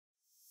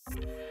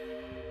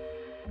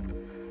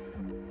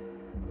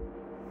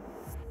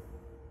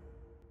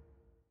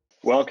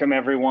Welcome,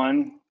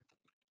 everyone.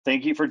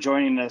 Thank you for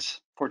joining us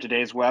for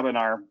today's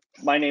webinar.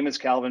 My name is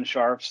Calvin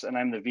Scharfs, and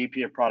I'm the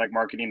VP of Product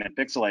Marketing at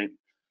Pixalate.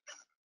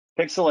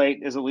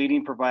 Pixalate is a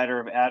leading provider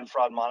of ad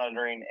fraud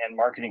monitoring and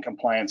marketing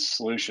compliance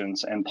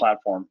solutions and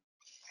platform.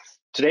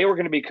 Today, we're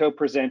going to be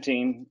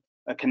co-presenting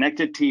a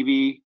connected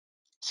TV,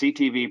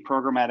 CTV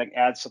programmatic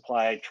ad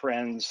supply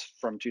trends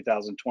from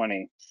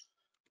 2020.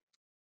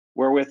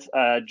 We're with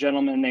a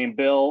gentleman named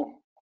Bill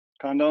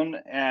Condon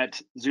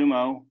at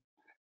XUMO.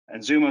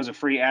 And XUMO is a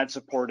free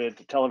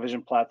ad-supported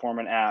television platform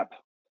and app.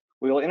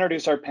 We will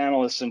introduce our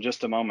panelists in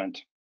just a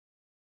moment.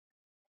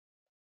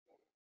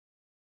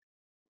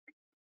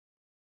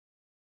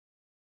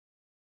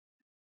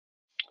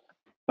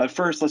 But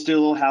first, let's do a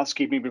little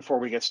housekeeping before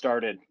we get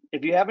started.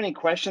 If you have any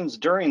questions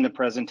during the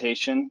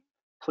presentation,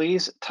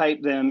 please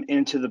type them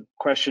into the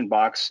question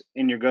box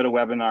in your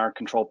GoToWebinar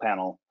control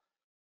panel.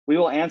 We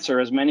will answer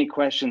as many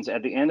questions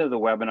at the end of the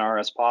webinar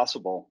as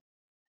possible.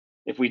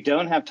 If we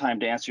don't have time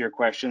to answer your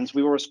questions,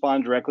 we will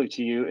respond directly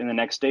to you in the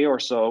next day or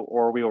so,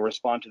 or we will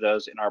respond to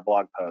those in our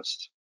blog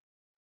post.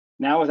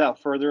 Now,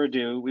 without further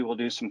ado, we will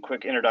do some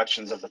quick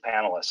introductions of the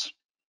panelists.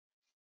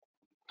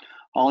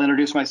 I'll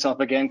introduce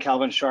myself again,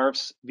 Calvin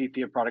Scharfs,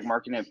 VP of Product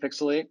Marketing at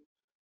Pixalate,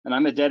 and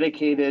I'm a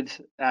dedicated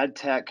ad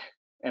tech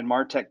and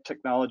MarTech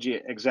technology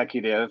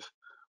executive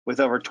with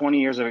over 20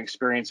 years of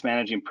experience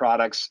managing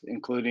products,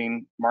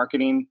 including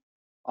marketing,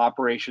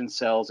 operations,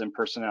 sales, and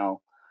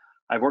personnel.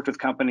 I've worked with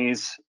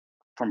companies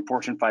from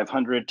Fortune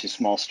 500 to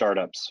small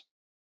startups.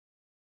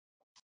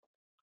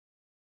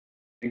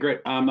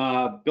 Great. I'm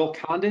Bill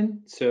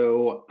Condon.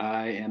 So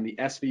I am the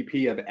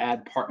SVP of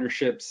Ad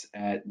Partnerships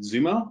at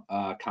XUMO,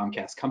 a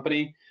Comcast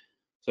company.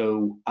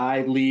 So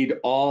I lead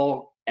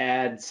all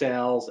ad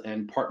sales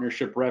and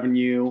partnership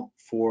revenue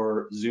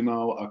for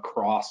XUMO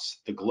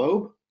across the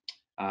globe.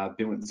 I've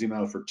been with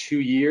XUMO for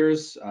 2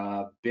 years.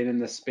 Been in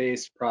this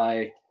space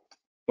probably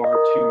far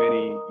too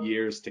many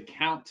years to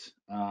count.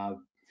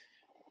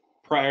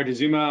 Prior to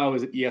XUMO, I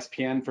was at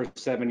ESPN for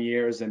 7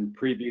 years, and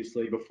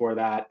previously before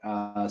that,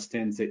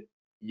 stints at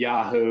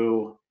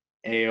Yahoo,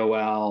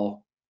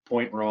 AOL,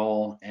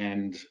 PointRoll,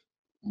 and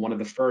one of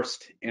the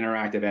first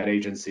interactive ad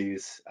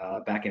agencies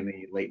back in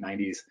the late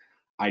 90s,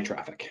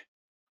 iTraffic.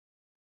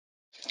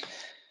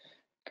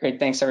 Great,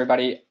 thanks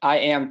everybody. I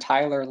am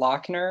Tyler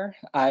Lochner.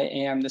 I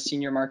am the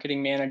Senior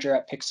Marketing Manager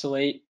at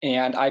Pixalate,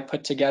 and I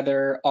put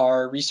together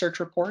our research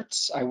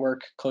reports. I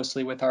work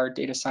closely with our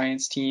data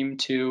science team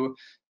to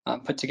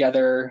put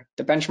together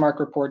the benchmark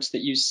reports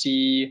that you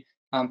see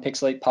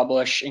Pixalate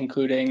publish,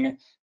 including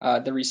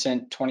the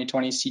recent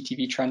 2020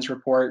 CTV trends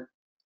report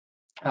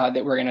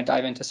that we're going to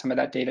dive into some of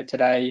that data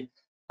today.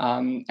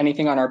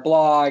 Anything on our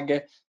blog,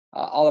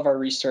 all of our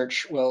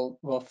research will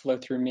flow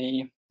through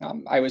me.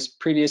 I was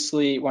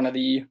previously one of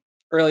the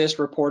earliest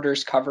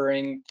reporters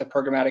covering the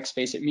programmatic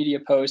space at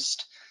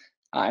MediaPost,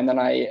 and then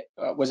I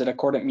was at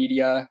Accordant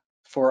Media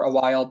for a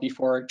while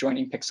before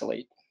joining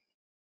Pixalate.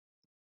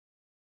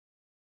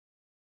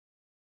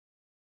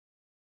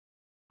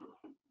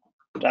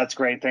 That's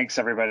great. Thanks,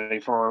 everybody,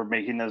 for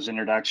making those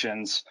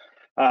introductions.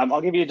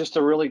 I'll give you just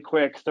a really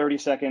quick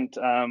 30-second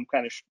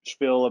kind of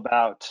spiel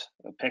about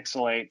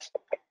Pixalate.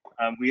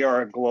 We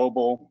are a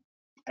global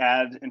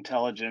ad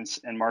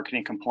intelligence and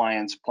marketing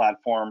compliance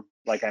platform,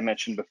 like I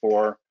mentioned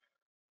before.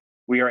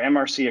 We are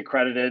MRC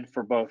accredited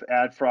for both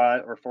ad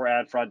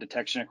fraud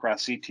detection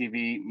across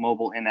CTV,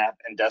 mobile in-app,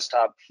 and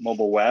desktop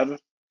mobile web.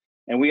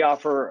 And we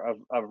offer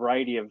a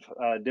variety of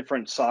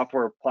different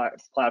software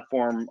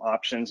platform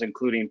options,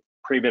 including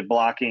pre-bid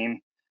blocking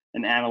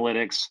and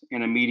analytics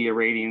and a media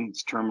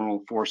ratings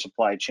terminal for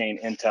supply chain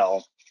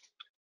intel.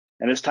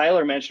 And as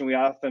Tyler mentioned, we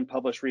often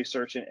publish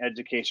research and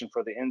education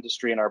for the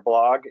industry in our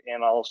blog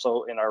and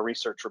also in our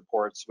research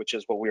reports, which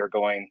is what we are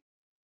going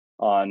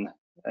on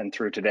and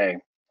through today.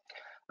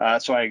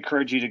 So I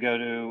encourage you to go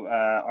to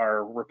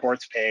our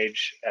reports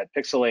page at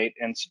Pixalate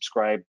and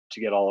subscribe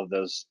to get all of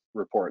those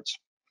reports.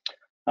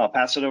 I'll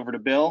pass it over to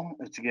Bill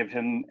to give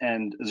him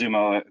and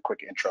XUMO a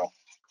quick intro.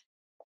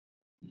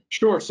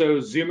 Sure. So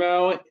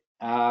XUMO is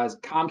a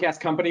Comcast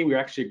company. We were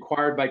actually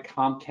acquired by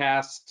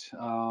Comcast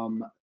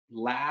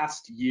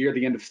last year,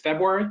 the end of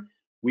February.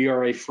 We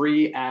are a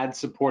free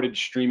ad-supported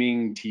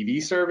streaming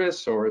TV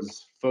service, or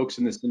as folks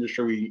in this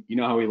industry, you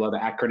know how we love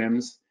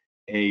acronyms,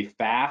 a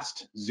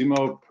FAST.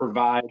 XUMO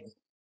provides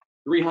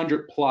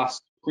 300 plus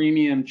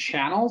premium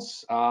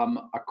channels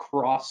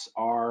across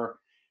our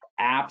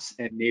apps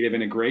and native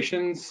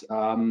integrations.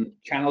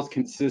 Channels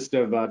consist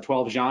of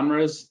 12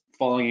 genres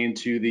falling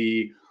into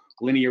the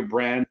linear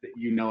brand that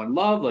you know and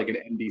love, like an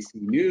NBC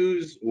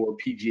News or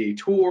PGA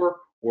Tour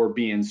or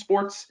beIN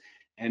Sports,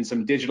 and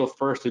some digital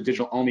first or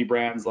digital only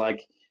brands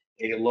like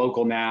a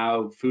Local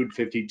Now, Food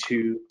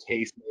 52,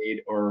 Tastemade,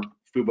 or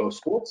Fubo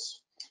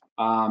Sports.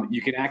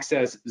 You can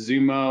access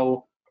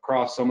XUMO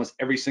across almost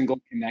every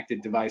single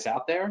connected device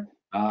out there,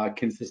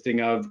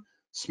 consisting of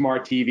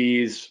smart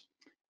TVs,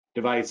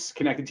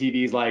 connected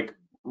TVs like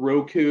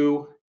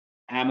Roku,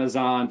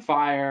 Amazon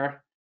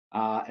Fire,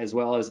 as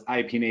well as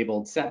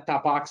IP-enabled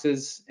set-top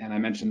boxes. And I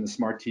mentioned the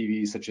smart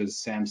TVs such as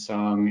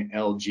Samsung,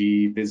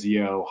 LG,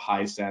 Vizio,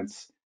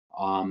 Hisense,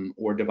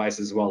 or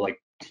devices as well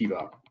like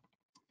TiVo.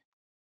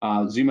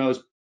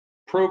 XUMO's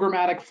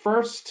programmatic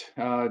first,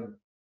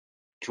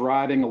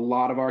 driving a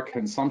lot of our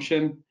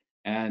consumption.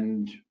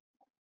 And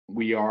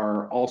we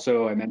are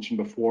also, I mentioned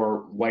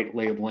before, white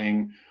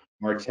labeling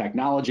our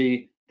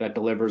technology that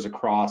delivers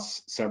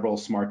across several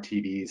smart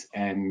TVs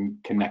and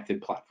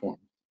connected platforms.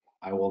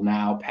 I will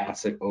now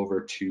pass it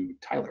over to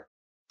Tyler.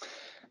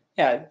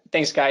 Yeah,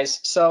 thanks guys.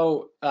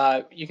 So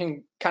you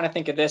can kind of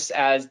think of this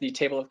as the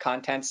table of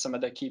contents, some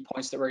of the key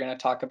points that we're going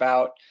to talk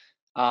about.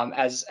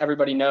 As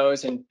everybody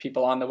knows and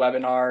people on the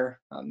webinar,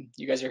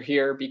 you guys are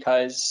here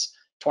because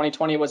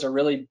 2020 was a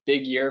really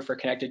big year for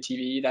connected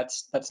TV.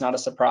 That's not a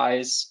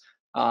surprise.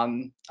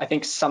 I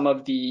think some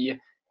of the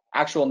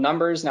actual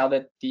numbers, now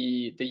that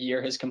the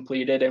year has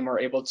completed and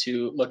we're able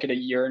to look at a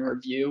year in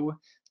review,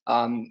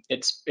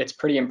 it's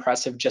pretty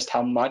impressive just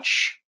how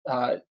much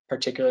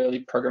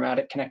particularly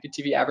programmatic connected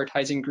TV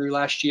advertising grew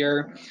last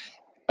year.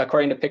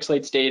 According to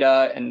Pixalate's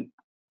data, and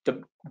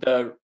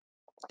the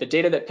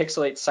data that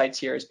Pixalate cites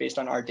here is based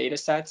on our data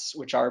sets,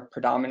 which are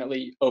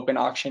predominantly open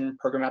auction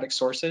programmatic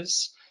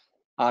sources.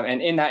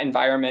 And in that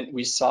environment,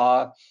 we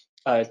saw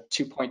a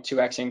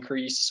 2.2x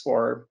increase,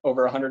 or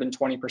over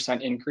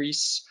 120%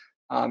 increase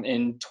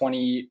in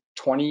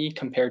 2020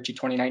 compared to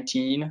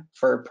 2019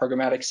 for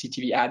programmatic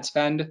CTV ad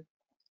spend.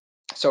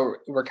 So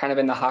we're kind of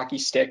in the hockey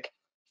stick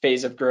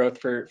phase of growth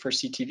for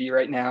CTV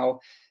right now.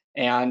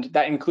 And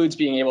that includes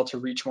being able to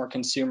reach more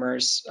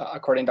consumers.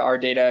 According to our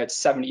data,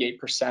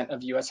 78%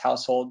 of US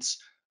households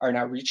are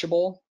now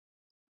reachable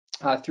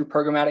through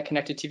programmatic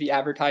connected TV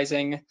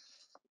advertising.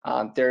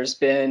 There's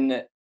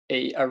been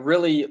a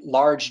really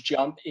large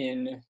jump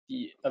in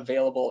the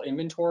available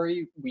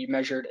inventory. We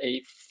measured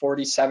a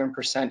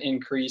 47%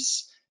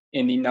 increase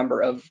in the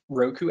number of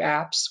Roku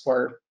apps,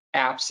 or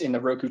apps in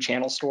the Roku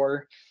channel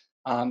store,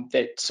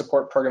 that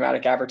support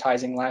programmatic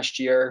advertising last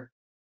year.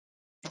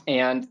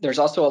 And there's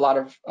also a lot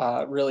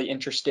of really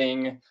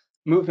interesting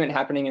movement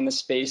happening in the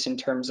space in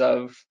terms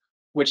of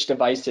which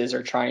devices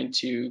are trying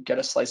to get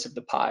a slice of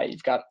the pie.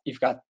 You've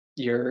got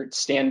your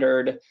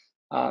standard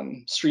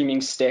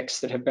streaming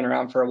sticks that have been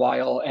around for a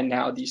while, and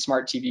now the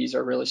smart TVs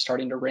are really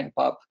starting to ramp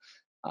up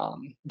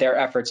their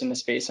efforts in the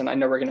space. And I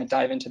know we're going to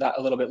dive into that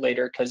a little bit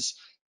later because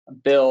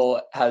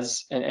Bill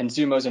has, and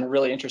XUMO's in a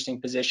really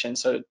interesting position.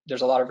 So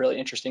there's a lot of really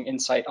interesting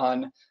insight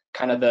on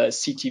kind of the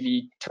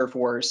CTV turf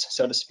wars,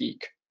 so to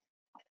speak.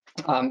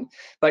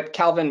 But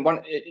Calvin,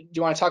 do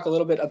you want to talk a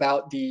little bit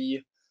about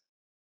the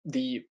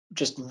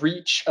just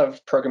reach of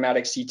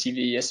programmatic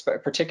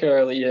CTV,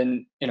 particularly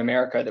in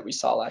America, that we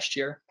saw last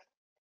year?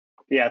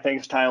 Yeah,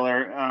 thanks,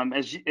 Tyler.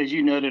 As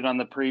you noted on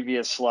the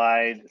previous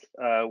slide,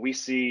 we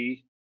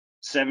see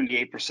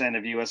 78%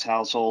 of US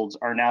households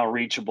are now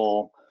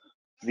reachable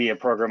via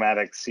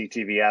programmatic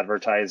CTV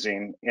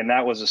advertising, and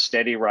that was a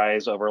steady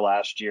rise over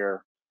last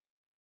year.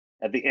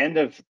 At the end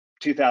of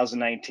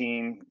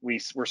 2019,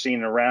 we were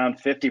seeing around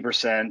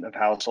 50% of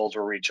households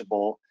were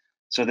reachable.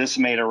 So this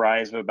made a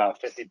rise of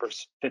about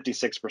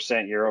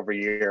 56% year over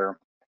year.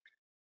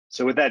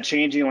 So with that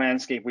changing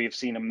landscape, we've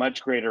seen a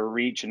much greater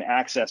reach and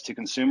access to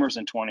consumers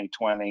in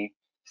 2020.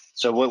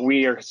 So what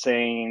we are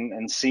saying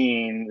and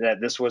seeing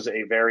that this was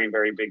a very,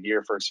 very big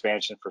year for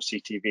expansion for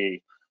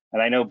CTV.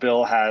 And I know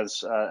Bill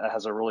has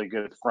a really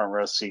good front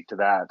row seat to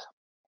that.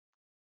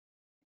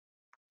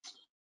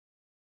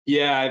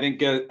 Yeah, I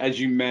think as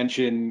you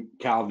mentioned,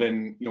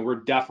 Calvin, we're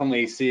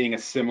definitely seeing a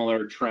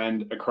similar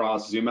trend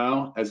across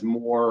XUMO as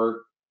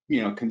more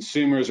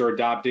consumers are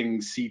adopting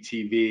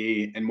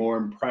CTV and more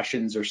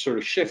impressions are sort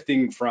of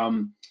shifting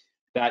from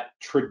that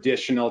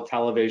traditional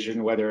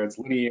television, whether it's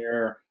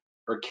linear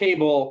or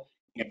cable.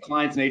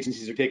 Clients and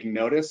agencies are taking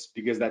notice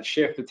because that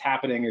shift that's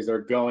happening is they're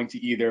going to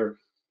either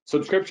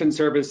subscription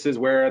services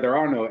where there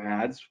are no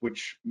ads,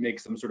 which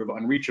makes them sort of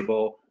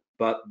unreachable,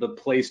 but the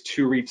place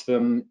to reach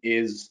them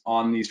is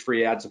on these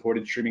free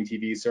ad-supported streaming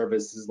TV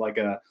services like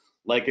a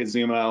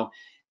XUMO.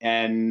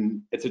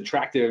 And it's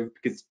attractive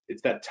because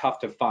it's that tough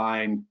to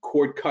find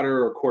cord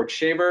cutter or cord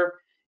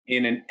shaver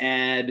in an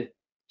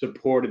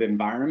ad-supported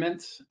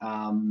environment.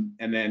 And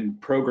then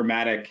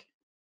programmatic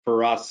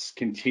for us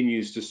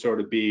continues to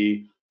sort of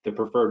be the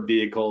preferred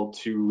vehicle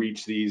to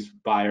reach these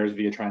buyers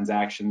via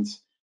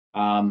transactions.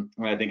 And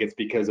I think it's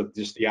because of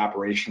just the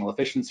operational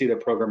efficiency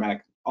that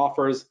programmatic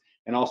offers,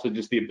 and also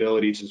just the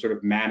ability to sort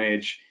of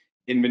manage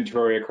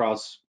inventory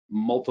across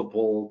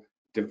multiple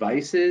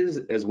devices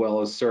as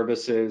well as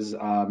services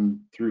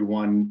through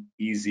one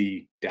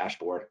easy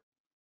dashboard.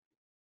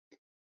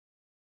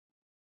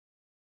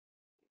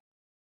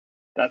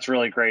 That's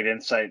really great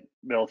insight,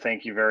 Bill.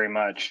 Thank you very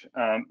much.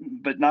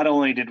 But not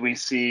only did we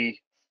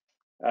see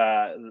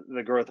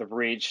the growth of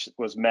reach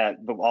was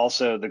met, but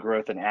also the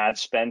growth in ad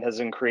spend has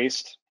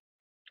increased.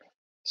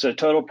 So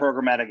total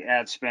programmatic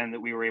ad spend that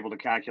we were able to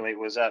calculate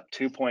was up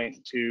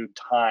 2.2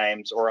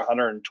 times, or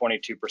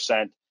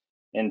 122%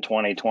 in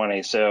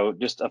 2020. So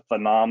just a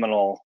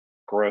phenomenal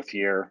growth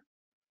year.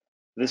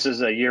 This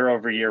is a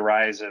year-over-year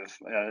rise of,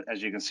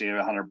 as you can see,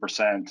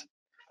 100%.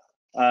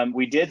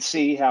 We did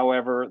see,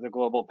 however, the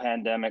global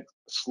pandemic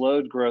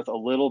slowed growth a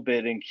little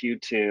bit in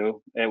Q2.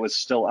 It was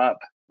still up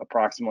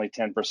approximately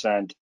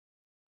 10%,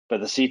 but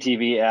the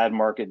CTV ad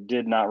market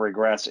did not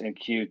regress in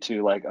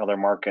Q2 like other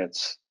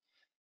markets.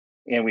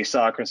 And we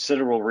saw a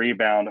considerable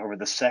rebound over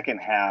the second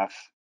half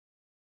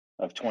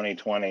of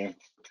 2020.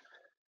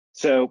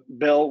 So,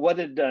 Bill, what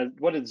did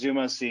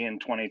XUMO see in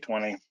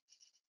 2020?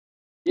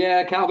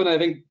 Yeah, Calvin, I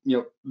think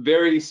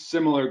very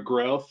similar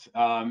growth.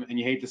 And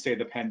you hate to say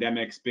the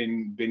pandemic's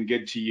been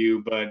good to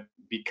you, but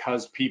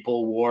because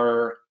people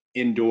were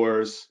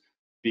indoors,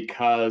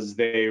 because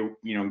they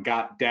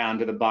got down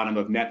to the bottom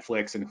of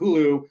Netflix and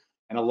Hulu,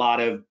 and a lot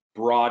of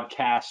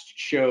broadcast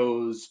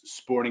shows,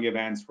 sporting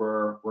events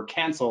were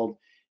canceled,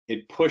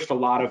 it pushed a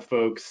lot of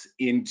folks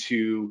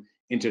into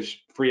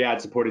free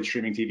ad supported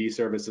streaming TV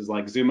services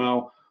like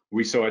XUMO.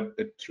 We saw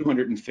a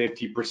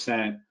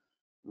 250%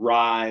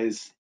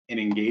 rise in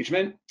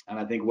engagement, and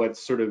I think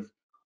what's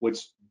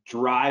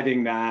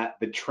driving that,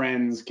 the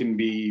trends can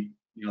be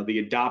the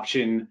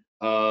adoption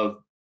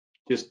of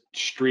just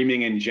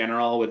streaming in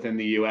general within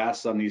the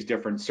US on these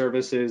different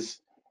services,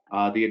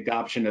 the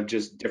adoption of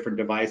just different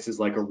devices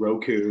like a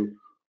Roku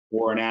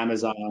or an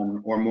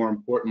Amazon, or more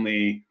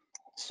importantly,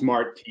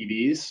 smart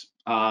TVs.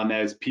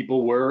 As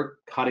people were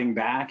cutting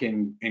back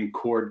and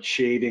cord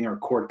shaving or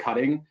cord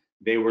cutting,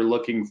 they were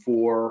looking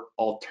for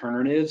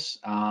alternatives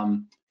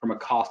from a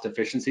cost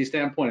efficiency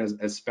standpoint,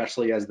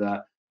 especially as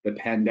the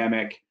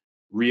pandemic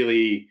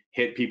really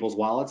hit people's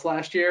wallets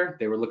last year.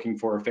 They were looking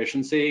for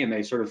efficiency, and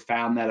they sort of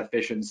found that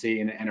efficiency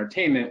in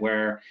entertainment,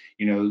 where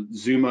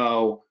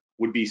XUMO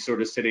would be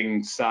sort of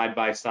sitting side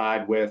by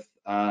side with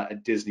a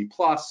Disney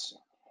Plus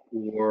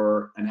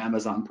or an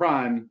Amazon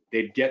Prime.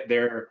 They'd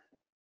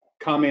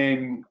come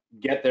in,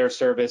 get their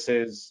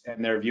services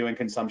and their viewing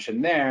consumption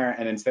there,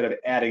 and instead of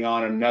adding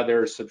on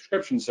another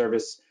subscription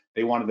service,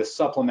 they wanted to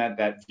supplement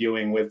that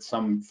viewing with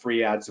some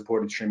free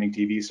ad-supported streaming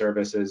TV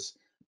services.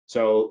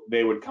 So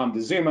they would come to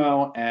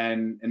XUMO,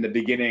 and in the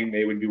beginning,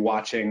 they would be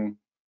watching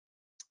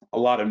a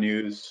lot of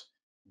news,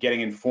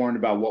 getting informed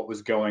about what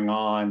was going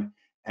on,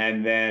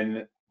 and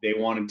then they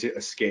wanted to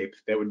escape.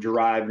 That would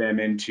drive them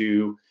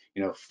into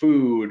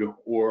food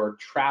or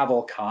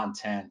travel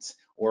content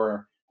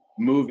or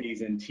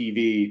movies and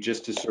TV,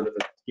 just to sort of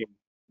escape.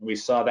 We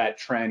saw that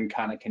trend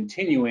kind of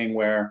continuing,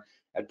 where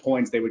at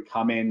points they would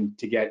come in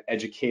to get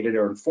educated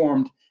or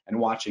informed and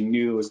watching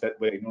news that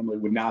they normally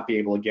would not be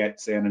able to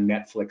get, say, on a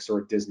Netflix or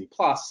a Disney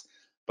Plus,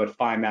 but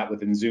find that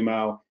within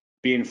XUMO,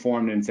 be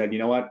informed, and said, you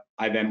know what,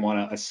 I then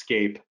want to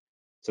escape.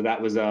 So that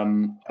was a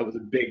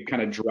big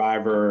kind of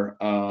driver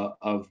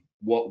of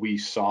what we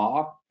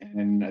saw.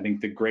 And I think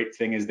the great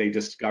thing is they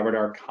discovered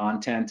our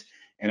content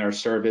and our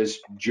service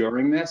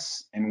during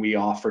this, and we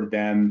offered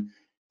them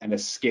an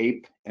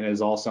escape, and it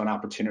is also an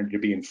opportunity to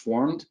be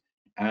informed.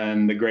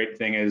 And the great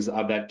thing is,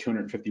 of that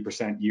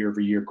 250%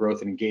 year-over-year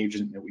growth and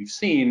engagement that we've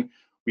seen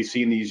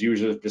these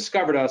users have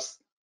discovered us,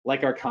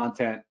 like our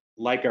content,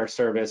 like our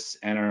service,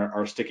 and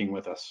are sticking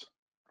with us.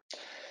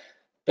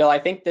 Bill, I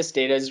think this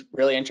data is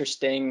really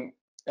interesting,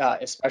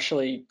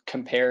 especially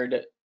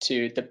compared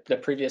to the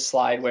previous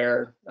slide,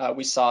 where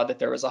we saw that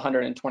there was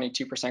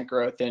 122%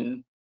 growth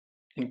in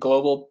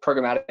global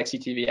programmatic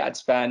CTV ad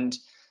spend.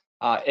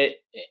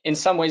 In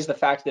some ways, the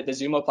fact that the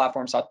XUMO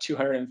platform saw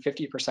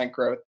 250%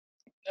 growth,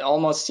 it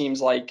almost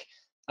seems like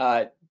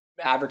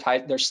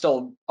there's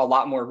still a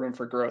lot more room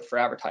for growth for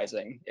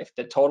advertising. If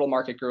the total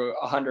market grew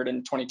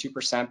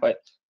 122%, but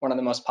one of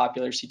the most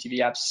popular CTV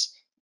apps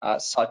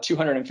saw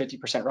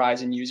 250%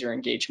 rise in user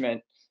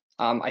engagement,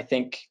 I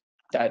think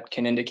that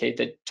can indicate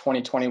that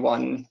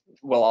 2021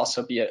 will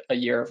also be a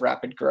year of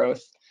rapid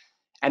growth.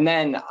 And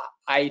then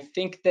I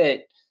think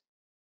that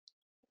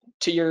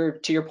to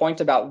your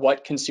point about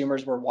what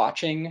consumers were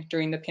watching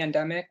during the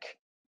pandemic,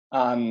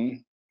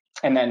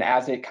 and then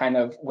as it kind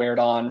of weared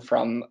on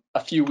from a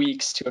few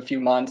weeks to a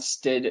few months,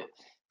 did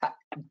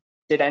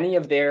any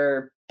of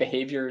their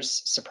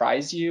behaviors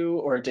surprise you,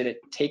 or did it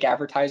take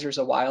advertisers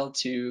a while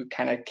to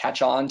kind of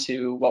catch on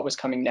to what was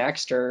coming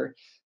next? Or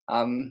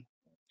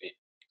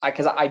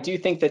because I do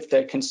think that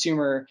the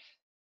consumer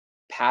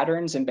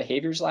patterns and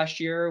behaviors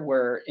last year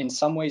were in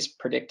some ways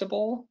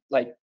predictable.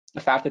 Like the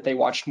fact that they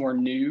watched more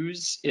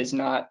news is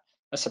not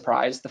a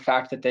surprise. The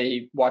fact that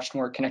they watched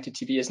more connected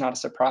TV is not a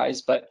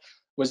surprise. But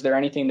was there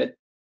anything that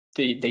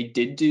they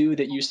did do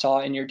that you saw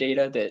in your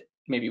data that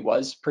maybe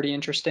was pretty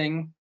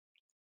interesting,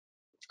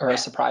 or a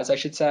surprise, I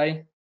should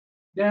say?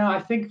 Yeah, I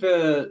think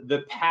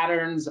the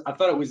patterns, I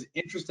thought it was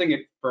interesting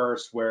at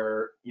first,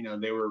 where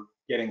they were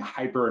getting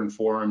hyper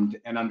informed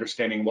and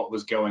understanding what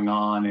was going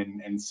on,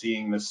 and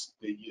seeing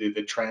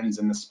the trends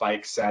and the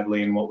spikes,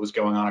 sadly, and what was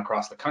going on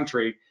across the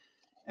country,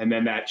 and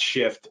then that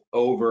shift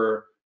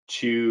over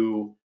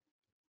to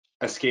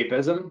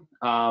escapism.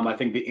 I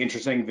think the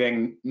interesting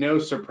thing, no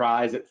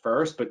surprise at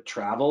first, but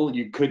travel,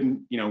 you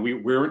couldn't, we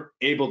weren't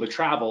able to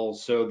travel.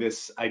 So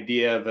this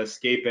idea of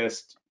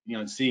escapist,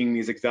 seeing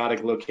these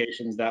exotic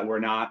locations that were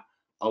not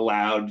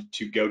allowed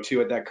to go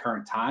to at that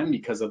current time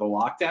because of the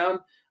lockdown,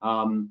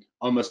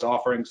 almost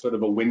offering sort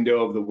of a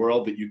window of the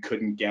world that you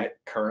couldn't get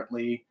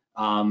currently,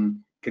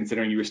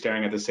 considering you were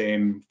staring at the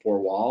same four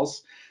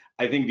walls.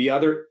 I think the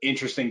other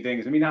interesting thing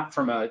is, maybe not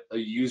from a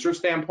user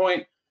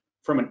standpoint,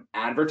 from an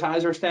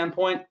advertiser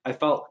standpoint, I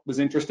felt was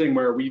interesting,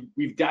 where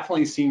we've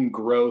definitely seen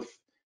growth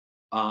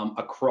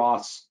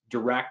across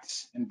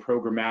direct and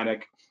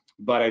programmatic,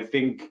 but I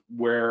think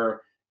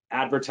where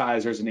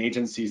advertisers and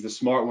agencies, the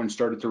smart ones,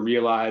 started to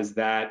realize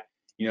that,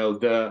 you know,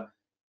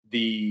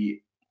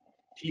 the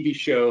TV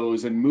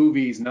shows and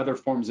movies and other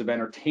forms of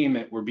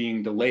entertainment were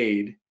being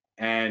delayed,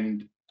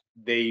 and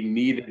they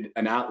needed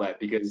an outlet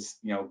because,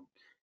 you know,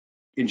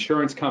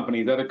 insurance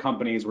companies, other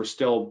companies were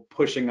still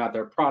pushing out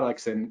their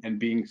products and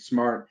being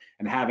smart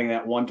and having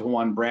that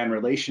one-to-one brand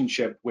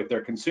relationship with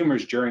their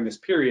consumers during this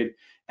period.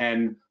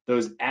 And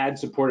those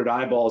ad-supported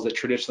eyeballs that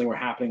traditionally were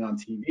happening on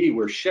TV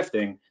were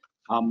shifting.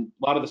 A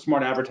lot of the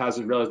smart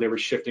advertisers realized they were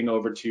shifting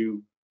over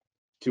to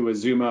a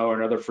XUMO or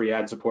another free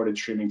ad-supported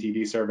streaming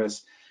TV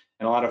service.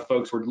 And a lot of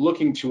folks were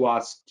looking to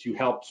us to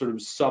help sort of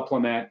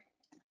supplement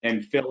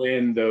and fill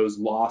in those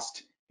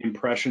lost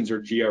impressions or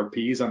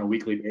GRPs on a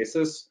weekly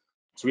basis.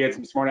 So we had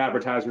some smart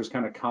advertisers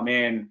kind of come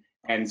in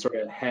and sort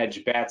of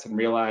hedge bets and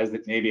realize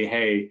that maybe,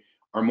 hey,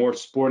 are more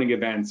sporting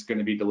events going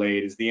to be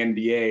delayed? Is the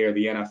NBA or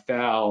the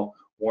NFL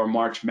or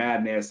March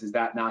Madness, is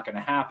that not going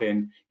to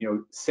happen? You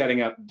know,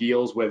 setting up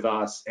deals with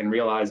us and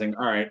realizing,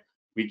 all right,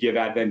 we give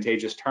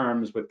advantageous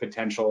terms with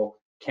potential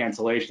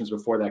cancellations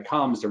before that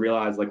comes, to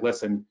realize, like,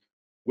 listen,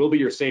 we'll be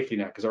your safety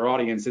net, because our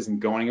audience isn't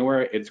going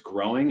anywhere, it's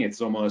growing.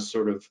 It's almost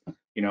sort of,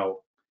 you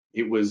know,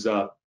 it was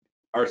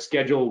our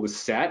schedule was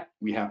set.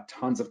 We have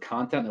tons of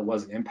content that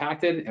wasn't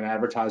impacted, and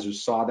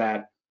advertisers saw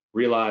that,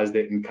 realized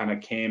it, and kind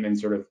of came and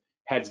sort of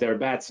hedged their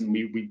bets. And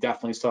we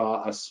definitely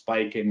saw a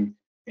spike in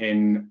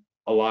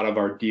a lot of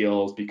our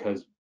deals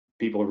because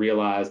people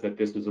realized that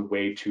this was a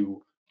way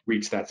to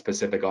reach that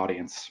specific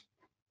audience.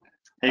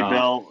 Hey,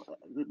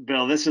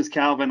 Bill, this is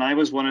Calvin. I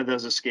was one of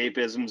those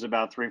escapisms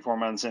about 3-4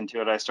 months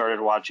into it. I started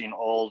watching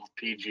old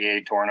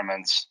PGA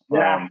tournaments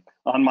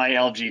on my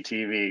LG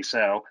TV.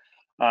 So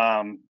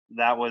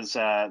that was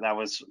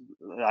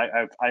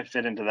I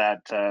fit into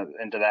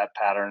that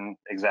pattern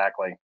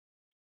exactly.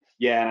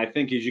 Yeah, and I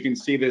think, as you can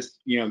see, this,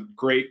 you know,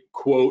 great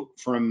quote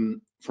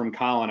from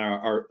Colin,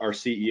 our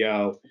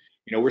CEO.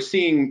 You know, we're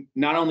seeing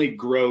not only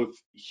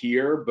growth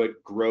here,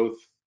 but growth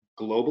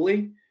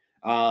globally.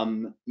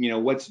 You know,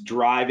 what's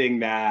driving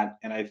that?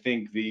 And I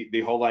think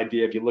the whole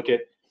idea, if you look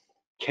at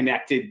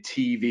connected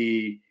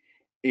TV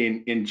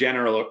in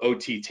general, or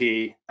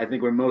OTT, I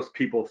think when most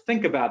people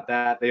think about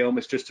that, they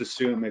almost just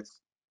assume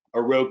it's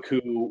a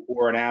Roku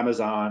or an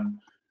Amazon.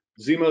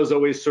 XUMO's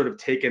always sort of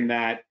taken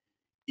that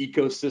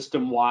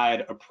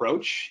ecosystem-wide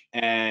approach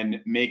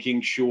and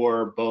making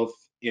sure, both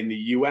in the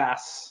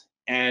US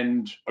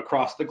and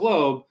across the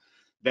globe,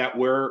 that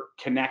we're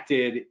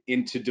connected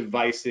into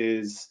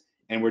devices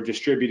and we're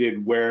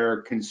distributed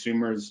where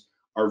consumers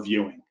are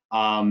viewing.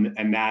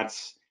 And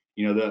that's,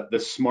 you know, the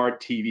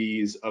smart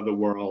TVs of the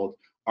world,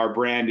 our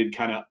branded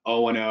kind of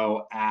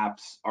O&O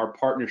apps, our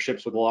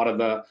partnerships with a lot of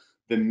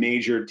the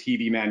major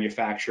TV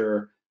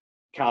manufacturer.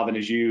 Calvin,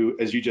 as you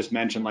just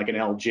mentioned, like an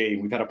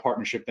LG, we've had a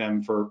partnership with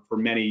them for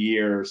many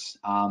years.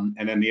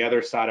 And then the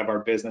other side of our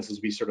business, as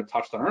we sort of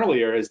touched on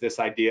earlier, is this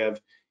idea of,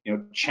 you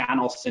know,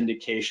 channel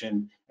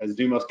syndication. As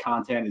XUMO's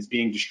content is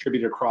being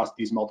distributed across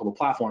these multiple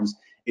platforms,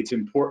 it's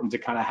important to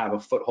kind of have a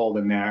foothold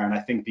in there. And I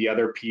think the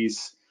other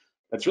piece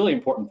that's really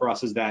important for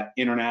us is that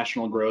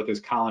international growth, as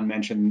Colin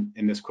mentioned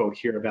in this quote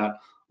here about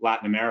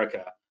Latin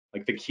America.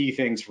 Like, the key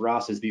things for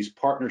us is these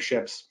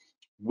partnerships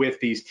with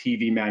these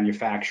TV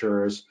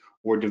manufacturers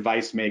or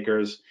device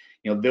makers.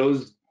 You know,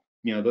 those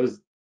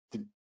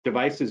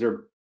devices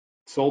are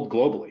sold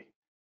globally,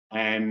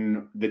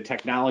 and the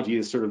technology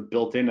is sort of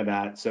built into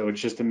that. So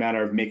it's just a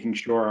matter of making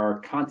sure our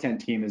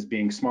content team is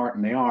being smart,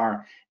 and they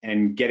are,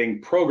 and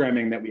getting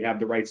programming that we have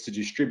the rights to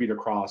distribute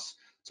across,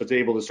 so it's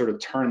able to sort of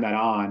turn that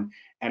on.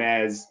 And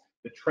as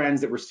the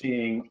trends that we're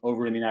seeing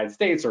over in the United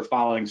States are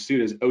following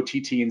suit, as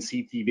OTT and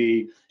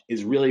CTV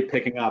is really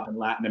picking up in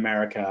Latin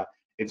America,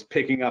 it's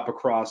picking up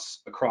across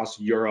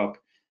Europe.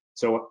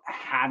 So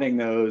having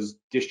those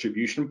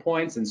distribution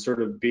points and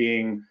sort of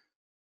being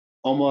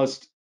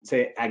almost,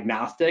 say,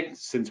 agnostic,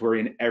 since we're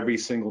in every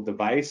single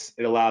device,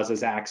 it allows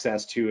us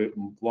access to it.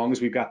 As long as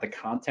we've got the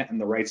content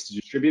and the rights to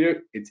distribute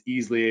it, it's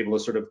easily able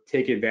to sort of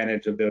take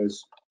advantage of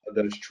those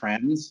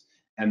trends.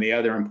 And the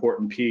other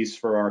important piece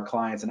for our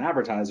clients and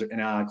advertisers,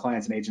 and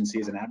clients and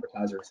agencies and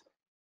advertisers,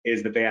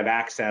 is that they have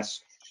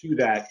access to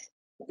that,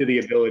 to the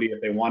ability,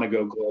 if they want to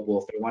go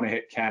global, if they want to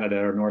hit Canada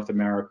or North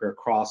America,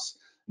 across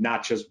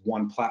not just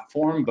one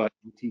platform, but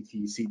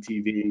OTT,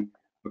 CTV,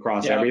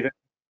 across everything.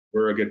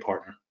 We're a good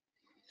partner.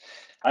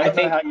 I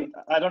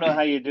don't know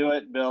how you do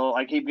it, Bill.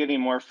 I keep getting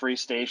more free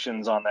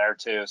stations on there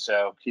too,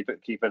 so keep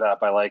it up.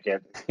 I like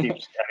it. It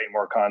keeps having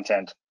more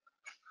content.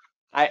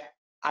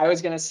 I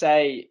was going to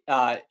say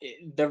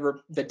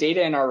the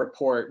data in our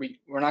report,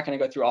 we're not going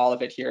to go through all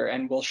of it here,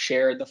 and we'll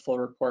share the full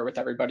report with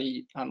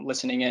everybody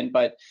listening in,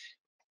 but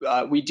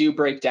we do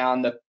break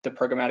down the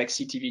programmatic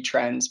CTV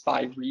trends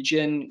by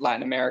region: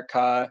 Latin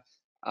America,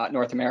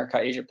 North America,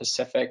 Asia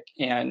Pacific,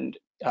 and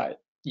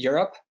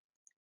Europe.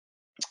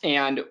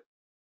 And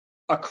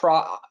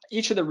across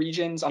each of the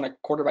regions on a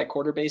quarter by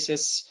quarter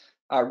basis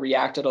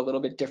reacted a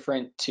little bit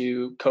different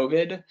to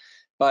COVID,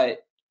 but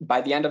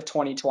by the end of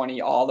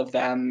 2020, all of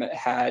them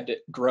had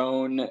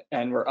grown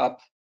and were up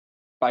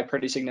by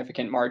pretty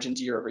significant margins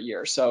year over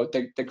year. So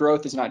the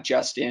growth is not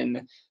just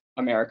in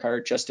America or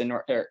just in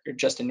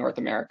North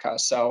America.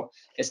 So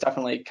it's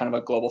definitely kind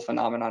of a global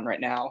phenomenon right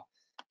now.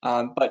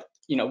 But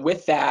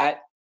with that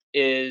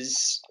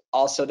is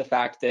also the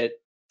fact that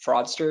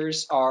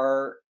fraudsters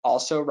are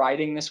also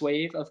riding this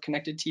wave of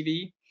connected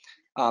TV.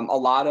 A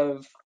lot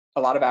of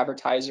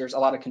advertisers, a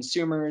lot of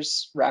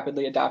consumers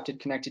rapidly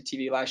adopted connected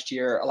TV last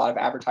year. A lot of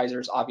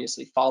advertisers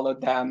obviously followed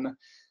them,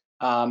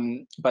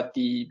 but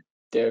the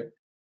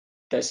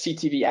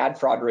CTV ad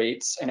fraud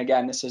rates, and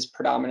again, this is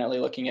predominantly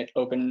looking at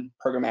open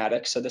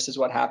programmatic. So this is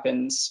what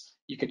happens.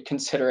 You could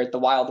consider it the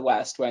Wild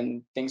West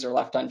when things are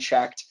left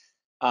unchecked.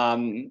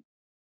 The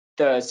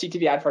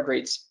CTV ad fraud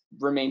rates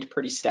remained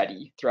pretty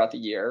steady throughout the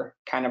year,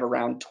 kind of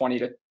around 20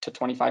 to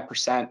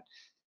 25%.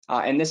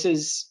 And this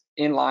is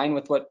in line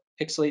with what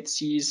Pixalate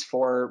sees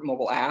for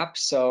mobile apps.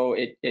 So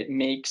it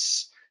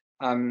makes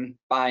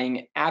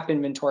buying app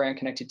inventory on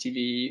connected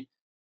TV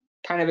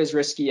kind of as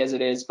risky as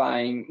it is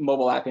buying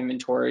mobile app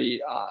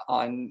inventory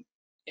on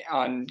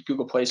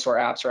Google Play Store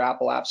apps or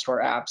Apple App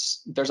Store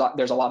apps. There's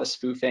a lot of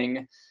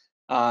spoofing.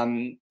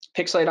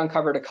 Pixalate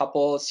uncovered a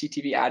couple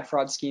CTV ad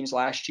fraud schemes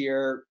last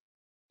year,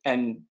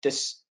 and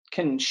this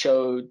can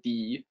show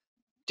the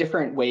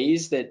different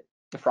ways that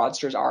the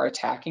fraudsters are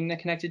attacking the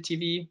connected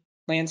TV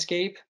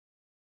landscape.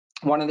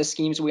 One of the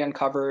schemes we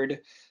uncovered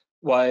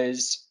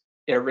was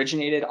it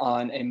originated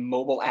on a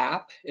mobile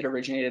app. It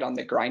originated on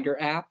the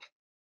Grindr app,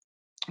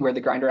 where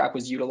the Grindr app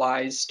was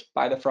utilized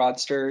by the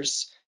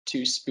fraudsters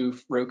to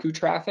spoof Roku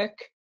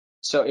traffic.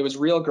 So it was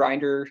real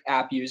Grindr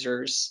app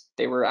users.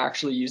 They were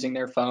actually using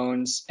their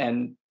phones,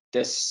 and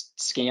this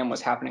scam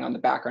was happening on the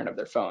background of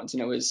their phones.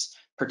 And it was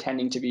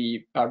pretending to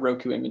be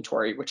Roku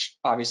inventory, which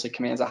obviously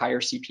commands a higher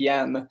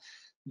CPM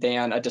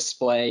than a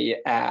display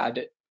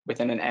ad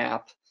within an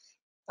app.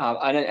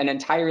 An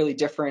entirely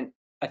different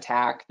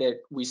attack that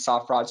we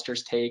saw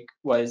fraudsters take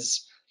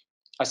was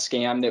a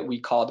scam that we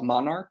called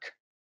Monarch,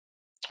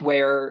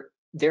 where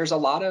there's a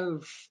lot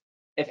of,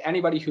 if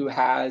anybody who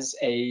has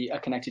a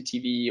connected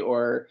TV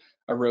or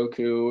a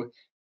Roku,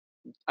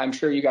 I'm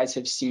sure you guys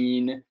have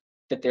seen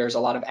that there's a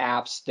lot of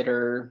apps that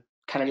are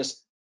kind of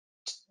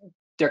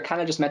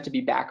just meant to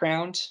be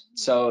background.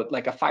 So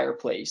like a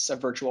fireplace, a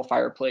virtual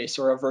fireplace,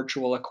 or a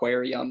virtual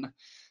aquarium.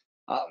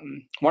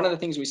 One of the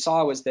things we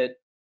saw was that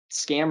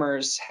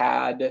scammers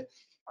had,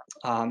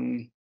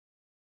 those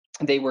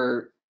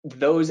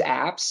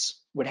apps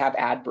would have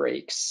ad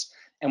breaks.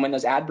 And when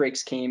those ad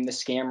breaks came, the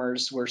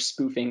scammers were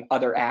spoofing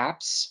other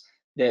apps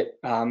that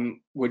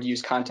would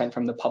use content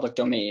from the public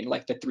domain,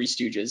 like the Three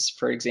Stooges,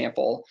 for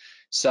example.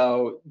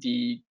 So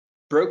the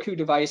Roku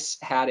device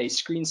had a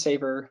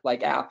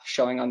screensaver-like app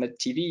showing on the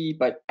TV,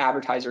 but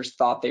advertisers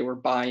thought they were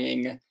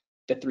buying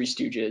the Three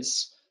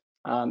Stooges.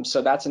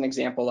 So that's an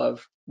example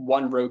of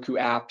one Roku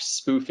app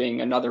spoofing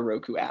another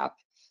Roku app.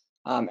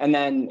 And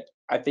then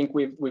I think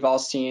we've all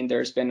seen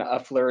there's been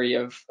a flurry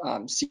of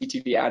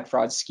CTV ad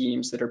fraud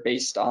schemes that are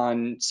based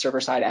on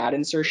server-side ad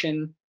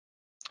insertion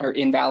or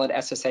invalid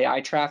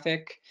SSAI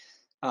traffic.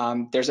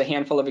 There's a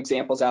handful of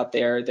examples out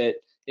there that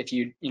if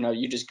you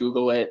just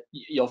Google it,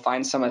 you'll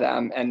find some of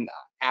them. And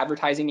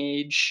Advertising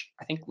Age,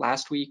 I think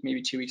last week,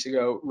 maybe 2 weeks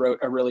ago, wrote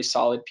a really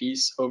solid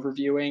piece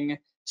overviewing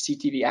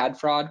CTV ad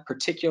fraud,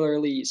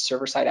 particularly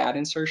server-side ad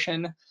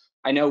insertion.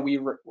 I know we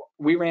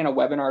ran a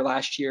webinar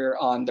last year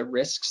on the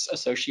risks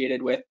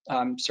associated with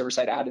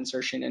server-side ad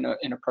insertion in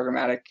a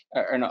programmatic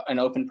or an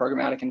open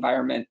programmatic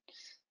environment.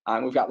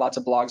 We've got lots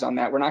of blogs on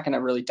that. We're not going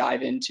to really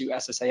dive into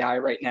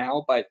SSAI right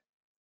now, but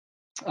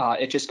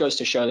it just goes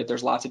to show that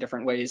there's lots of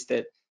different ways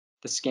that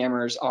the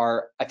scammers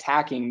are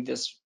attacking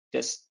this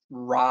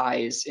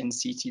rise in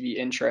CTV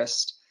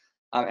interest.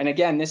 And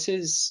again, this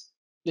is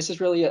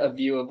really a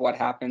view of what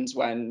happens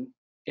when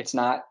it's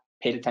not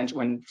paid attention,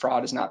 when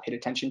fraud is not paid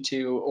attention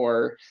to,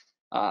 or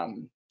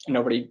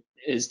nobody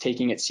is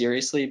taking it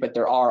seriously. But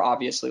there are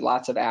obviously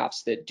lots of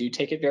apps that do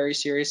take it very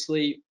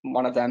seriously,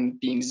 one of them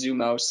being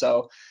XUMO.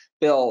 So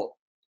Bill,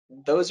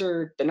 those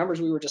are the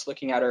numbers we were just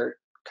looking at, are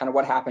kind of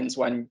what happens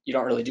when you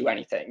don't really do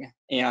anything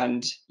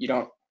and you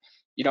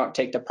don't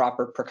take the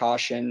proper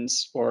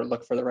precautions or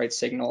look for the right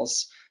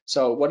signals.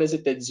 So what is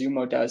it that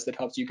XUMO does that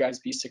helps you guys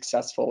be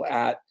successful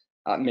at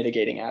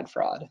mitigating ad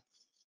fraud?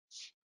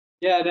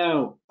 Yeah,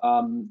 no,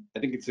 I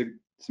think it's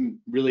some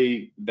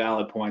really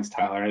valid points,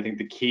 Tyler. I think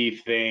the key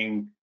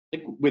thing,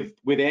 like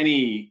with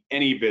any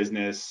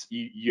business,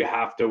 you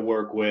have to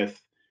work with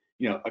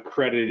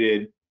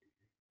accredited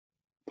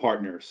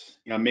partners,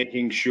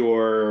 making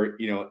sure,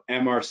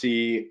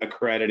 MRC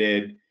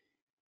accredited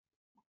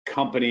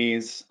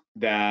companies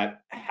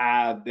that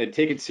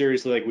take it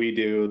seriously like we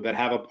do, that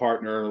have a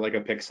partner like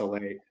a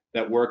Pixalate,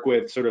 that work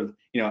with sort of,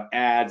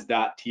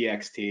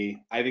 ads.txt.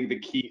 I think the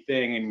key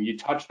thing, and you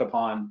touched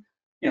upon,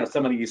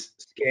 some of these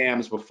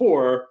scams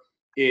before,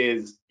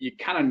 is you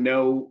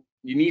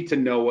need to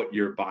know what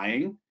you're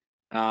buying.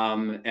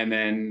 And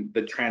then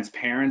the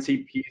transparency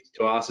piece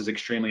to us is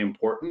extremely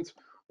important,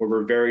 where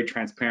we're very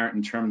transparent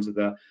in terms of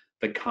the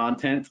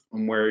content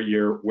and where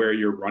you're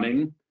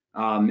running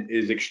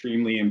is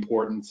extremely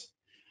important.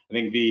 I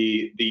think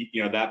the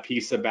that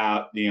piece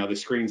about the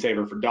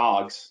screensaver for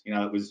dogs,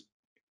 it was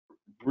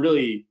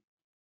really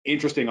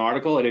interesting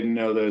article. I didn't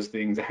know those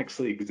things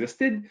actually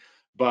existed,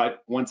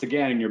 but once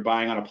again, you're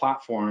buying on a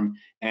platform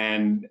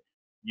and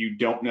you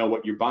don't know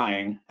what you're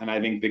buying. And I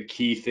think the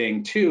key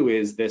thing too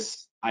is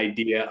this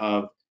idea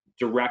of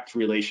direct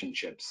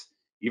relationships.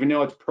 Even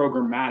though it's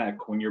programmatic,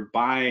 when you're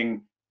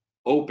buying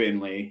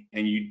openly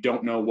and you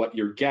don't know what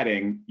you're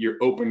getting, you're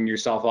opening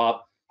yourself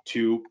up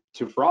to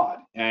fraud.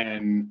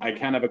 And I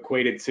kind of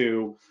equate it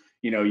to,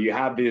 you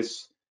have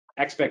this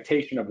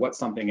expectation of what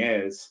something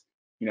is,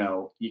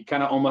 you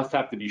kind of almost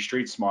have to be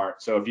street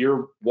smart. So if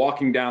you're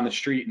walking down the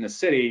street in the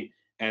city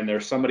and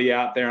there's somebody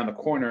out there on the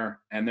corner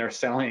and they're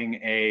selling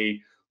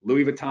a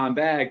Louis Vuitton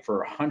bag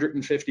for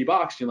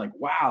 $150, you're like,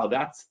 wow,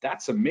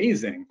 that's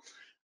amazing.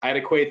 I'd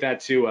equate that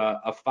to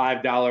a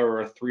 $5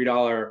 or a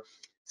 $3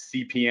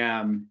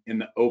 CPM in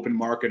the open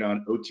market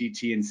on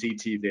OTT and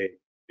CTV,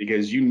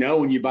 because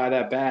when you buy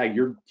that bag,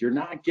 you're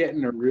not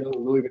getting a real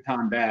Louis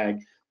Vuitton bag.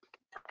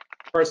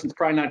 The person's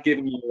probably not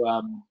giving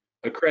you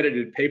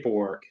accredited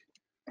paperwork.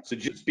 So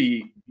just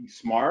be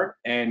smart,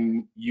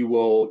 and you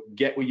will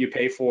get what you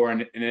pay for.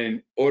 And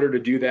in order to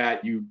do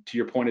that, to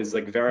your point, is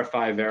like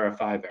verify.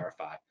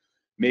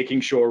 Making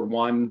sure,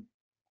 one,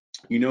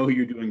 you know who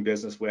you're doing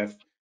business with.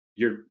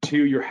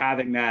 Two, you're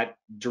having that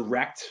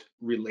direct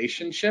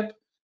relationship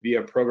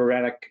via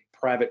programmatic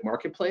private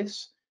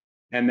marketplace.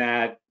 And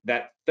that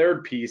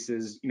third piece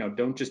is,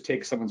 don't just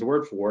take someone's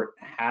word for it.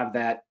 Have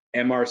that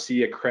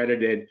MRC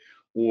accredited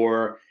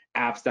or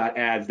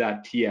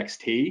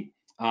apps.ads.txt.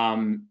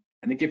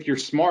 I think if you're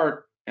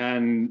smart,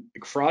 and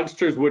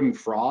fraudsters wouldn't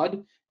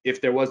fraud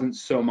if there wasn't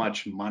so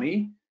much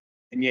money.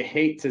 And you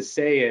hate to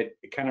say it,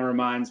 it kind of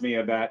reminds me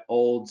of that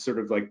old sort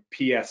of like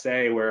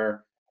PSA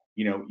where,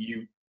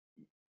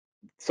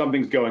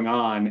 something's going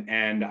on,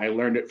 and I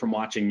learned it from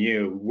watching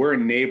you. We're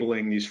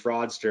enabling these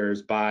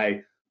fraudsters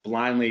by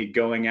blindly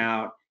going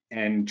out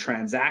and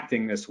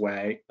transacting this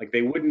way. Like,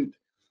 they wouldn't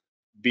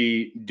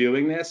be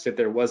doing this if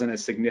there wasn't a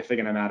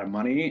significant amount of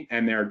money.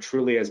 And there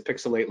truly, as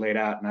Pixalate laid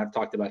out, and I've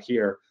talked about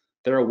here,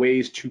 there are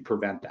ways to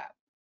prevent that.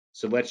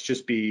 So let's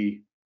just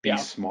be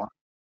smart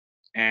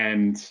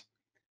and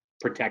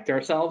protect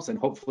ourselves, and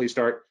hopefully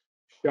start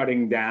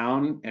shutting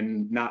down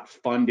and not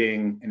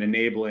funding and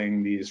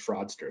enabling these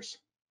fraudsters.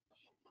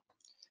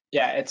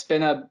 Yeah, it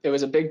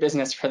was a big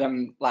business for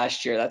them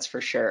last year, that's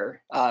for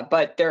sure.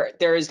 But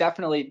there is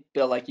definitely,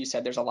 Bill, like you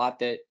said, there's a lot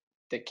that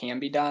can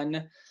be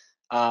done.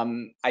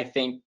 I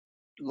think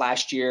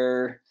last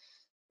year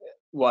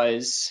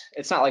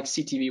it's not like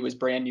CTV was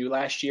brand new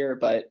last year,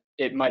 but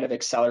it might have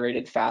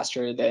accelerated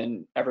faster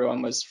than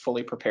everyone was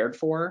fully prepared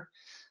for.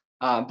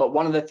 But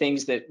one of the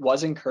things that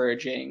was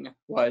encouraging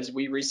was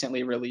we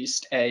recently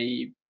released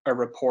a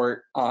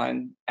report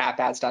on app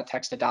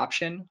ads.txt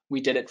adoption.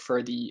 We did it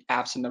for the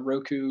apps in the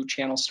Roku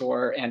channel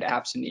store and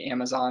apps in the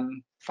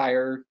Amazon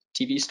Fire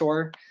TV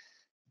store.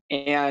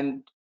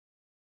 And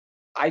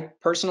I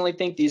personally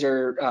think these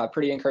are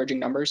pretty encouraging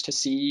numbers to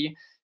see.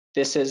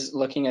 This is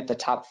looking at the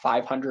top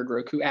 500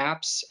 Roku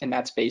apps, and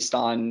that's based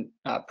on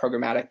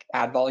programmatic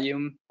ad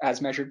volume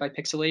as measured by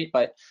Pixalate.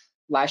 But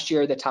last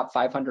year, the top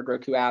 500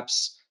 Roku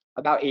apps,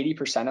 about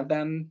 80% of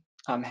them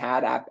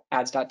had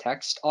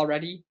ads.txt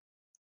already.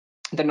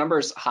 The number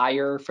is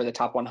higher for the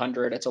top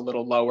 100. It's a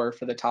little lower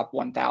for the top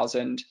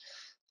 1,000.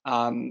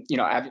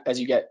 As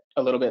you get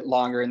a little bit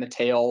longer in the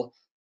tail,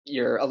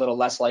 you're a little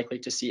less likely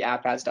to see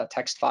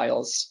ads.txt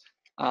files.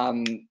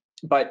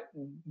 But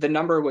the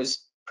number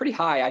was pretty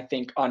high, I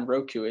think, on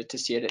Roku to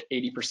see it at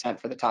 80%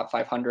 for the top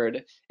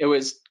 500. It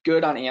was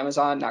good on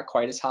Amazon, not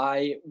quite as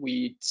high.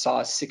 We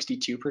saw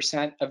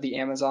 62% of the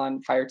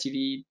Amazon Fire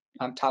TV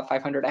top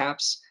 500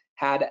 apps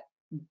had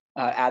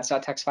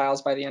ads.txt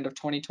files by the end of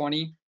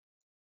 2020.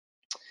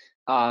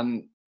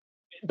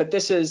 But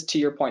this is, to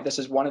your point, this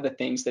is one of the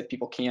things that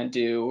people can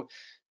do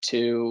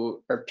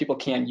or people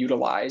can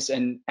utilize.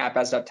 And app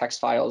ads.txt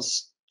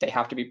files, they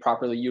have to be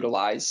properly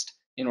utilized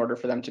in order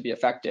for them to be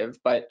effective.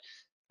 But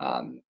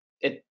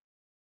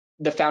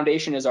the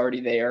foundation is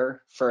already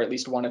there for at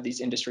least one of these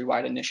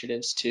industry-wide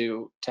initiatives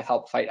to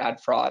help fight ad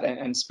fraud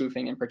and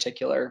spoofing in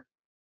particular.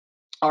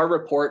 Our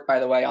report, by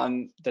the way,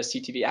 on the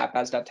CTV app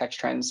ads.txt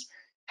trends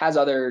has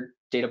other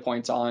data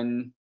points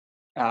on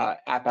app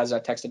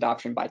ads.txt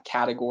adoption by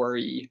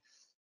category,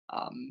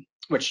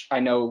 which I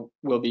know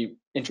will be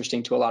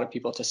interesting to a lot of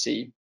people to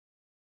see.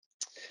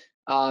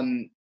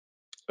 Kind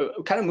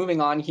of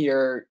moving on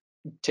here,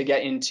 to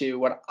get into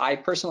what I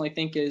personally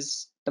think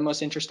is the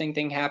most interesting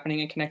thing happening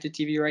in connected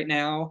TV right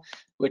now,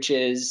 which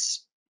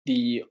is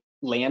the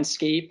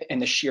landscape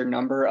and the sheer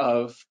number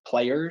of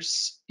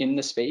players in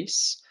the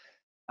space.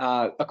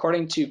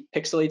 According to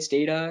Pixalate's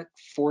data,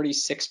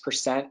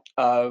 46%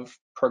 of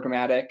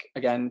programmatic,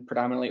 again,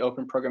 predominantly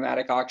open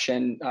programmatic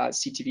auction,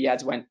 CTV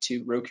ads went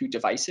to Roku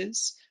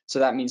devices. So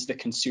that means the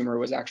consumer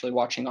was actually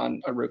watching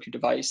on a Roku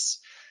device.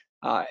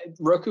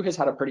 Roku has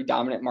had a pretty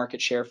dominant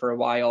market share for a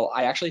while.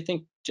 I actually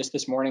think just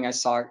this morning I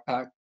saw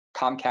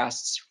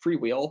Comcast's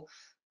Freewheel,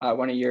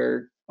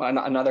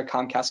 another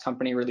Comcast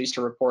company released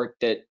a report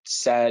that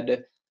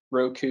said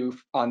Roku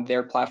on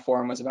their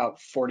platform was about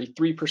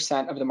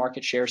 43% of the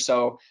market share.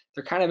 So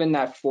they're kind of in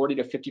that 40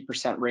 to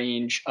 50%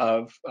 range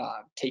of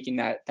taking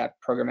that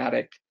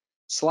programmatic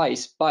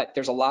slice, but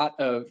there's a lot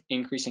of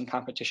increasing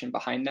competition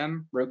behind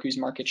them. Roku's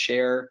market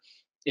share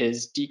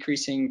is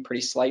decreasing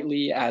pretty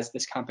slightly as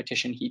this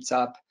competition heats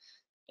up.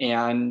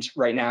 And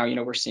right now,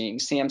 we're seeing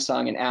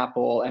Samsung and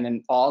Apple, and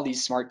then all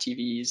these smart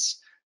TVs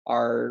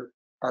are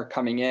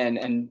coming in.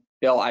 And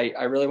Bill,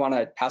 I really want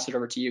to pass it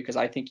over to you because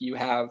I think you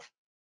have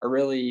a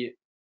really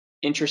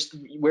interest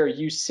where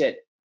you sit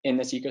in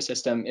this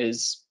ecosystem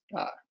is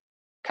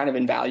kind of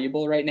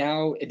invaluable right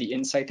now. The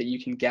insight that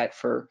you can get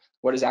for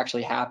what is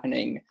actually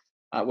happening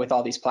with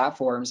all these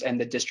platforms and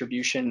the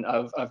distribution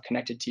of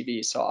connected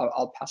TV. So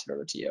I'll pass it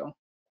over to you.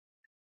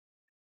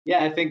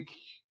 Yeah, I think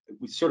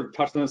we sort of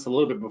touched on this a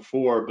little bit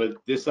before, but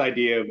this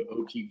idea of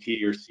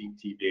OTT or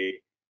CTV,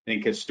 I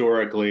think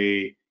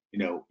historically,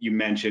 you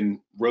mentioned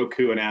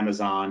Roku and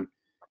Amazon.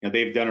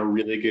 They've done a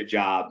really good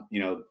job.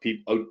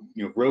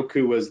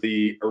 Roku was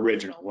the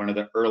original, one of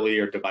the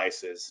earlier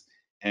devices.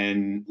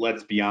 And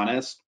let's be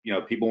honest,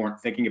 people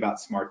weren't thinking about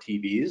smart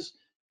TVs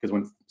because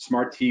when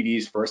smart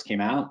TVs first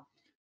came out,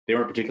 they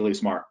weren't particularly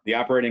smart. The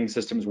operating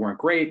systems weren't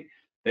great.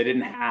 They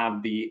didn't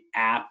have the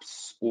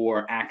apps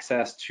or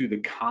access to the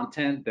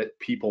content that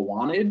people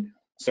wanted.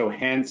 So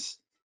hence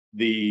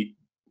the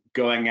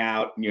going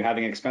out and you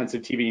having an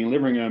expensive TV in your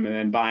living room and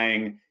then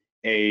buying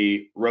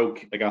a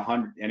Roku, like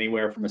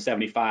anywhere from a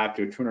 $75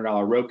 to a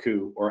 $200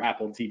 Roku or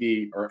Apple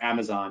TV or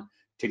Amazon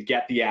to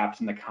get the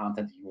apps and the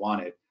content that you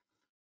wanted.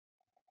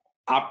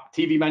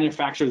 TV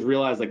manufacturers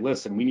realized, like,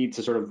 listen, we need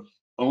to sort of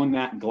own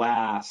that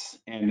glass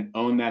and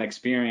own that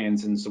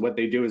experience. And so what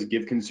they do is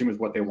give consumers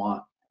what they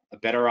want: a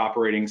better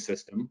operating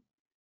system,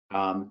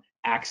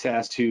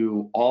 access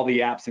to all the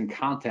apps and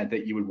content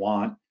that you would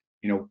want,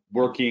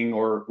 working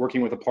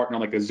with a partner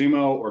like a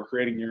XUMO or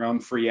creating your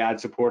own free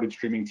ad-supported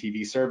streaming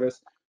TV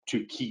service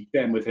to keep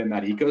them within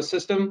that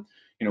ecosystem.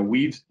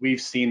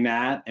 We've seen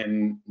that,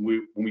 and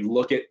when we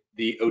look at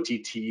the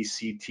OTT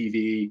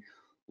CTV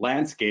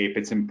landscape,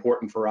 it's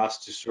important for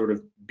us to sort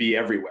of be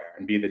everywhere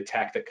and be the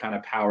tech that kind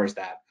of powers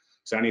that.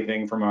 So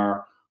anything from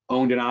our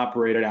owned and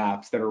operated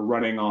apps that are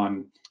running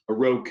on a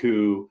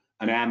Roku,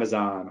 an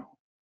Amazon,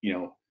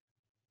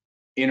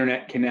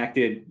 internet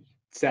connected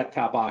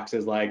set-top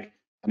boxes like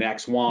an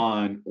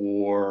X1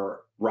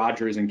 or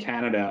Rogers in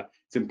Canada.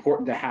 It's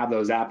important to have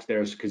those apps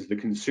there because the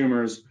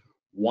consumers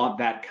want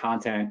that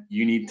content.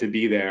 You need to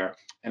be there.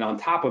 And on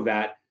top of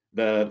that,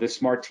 the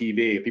smart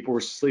TV, people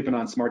were sleeping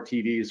on smart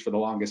TVs for the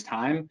longest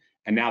time,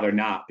 and now they're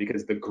not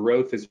because the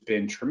growth has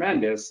been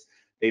tremendous.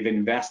 They've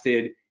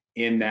invested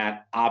in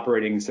that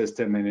operating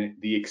system and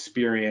the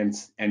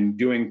experience and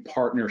doing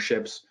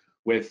partnerships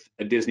with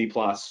a Disney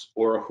Plus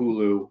or a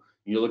Hulu.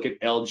 You look at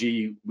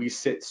LG, we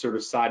sit sort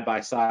of side by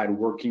side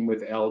working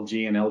with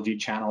LG and LG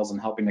channels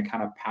and helping to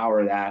kind of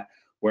power that,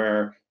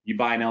 where you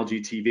buy an LG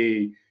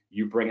TV,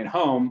 you bring it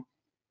home,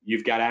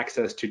 you've got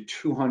access to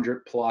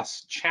 200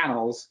 plus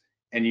channels,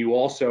 and you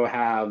also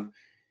have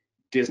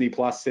Disney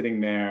Plus sitting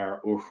there,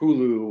 or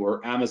Hulu,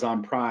 or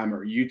Amazon Prime,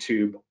 or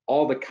YouTube,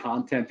 all the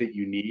content that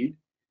you need.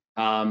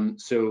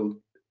 So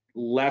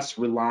less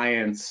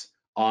reliance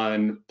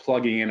on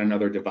plugging in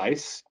another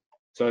device.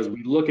 So as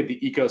we look at the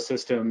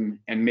ecosystem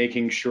and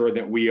making sure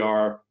that we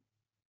are,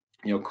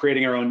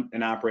 creating our own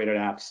and operated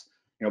apps,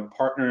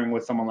 partnering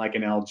with someone like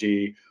an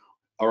LG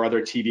or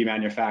other TV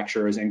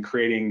manufacturers and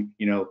creating,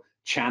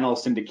 channel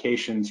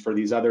syndications for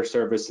these other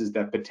services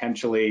that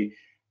potentially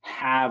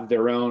have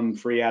their own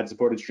free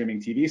ad-supported streaming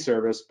TV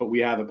service, but we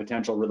have a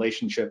potential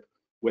relationship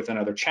with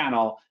another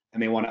channel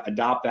and they want to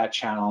adopt that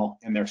channel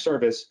in their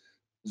service.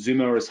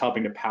 XUMO is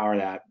helping to power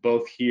that,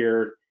 both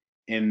here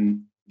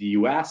in the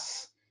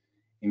US,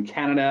 in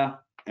Canada,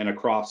 and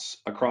across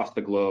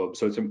the globe.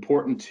 So it's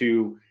important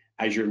to,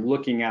 as you're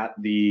looking at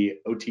the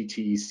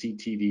OTT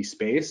CTV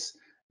space,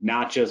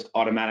 not just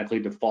automatically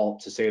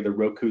default to, say, the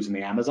Rokus and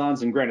the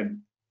Amazons. And granted,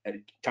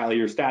 Tyler,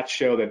 your stats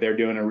show that they're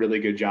doing a really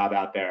good job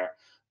out there,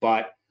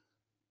 but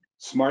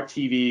smart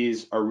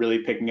TVs are really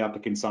picking up the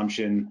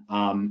consumption,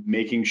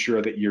 making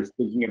sure that you're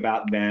thinking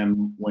about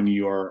them when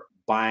you're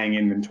buying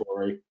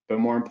inventory, but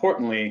more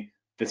importantly,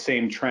 the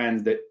same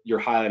trends that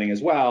you're highlighting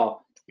as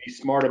well. Be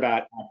smart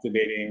about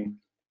activating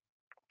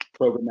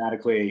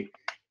programmatically,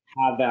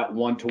 have that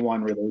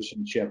one-to-one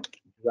relationship,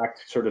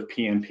 direct sort of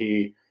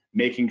PMP,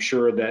 making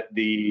sure that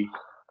the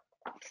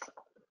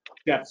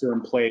steps are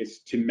in place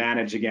to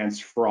manage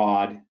against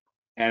fraud.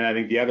 And I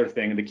think the other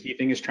thing, the key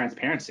thing is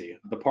transparency.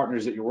 The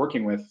partners that you're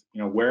working with,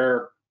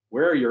 where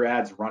are your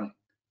ads running?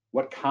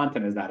 What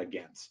content is that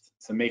against?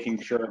 So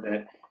making sure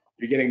that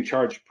you're getting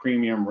charged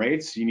premium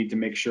rates, you need to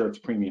make sure it's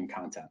premium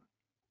content.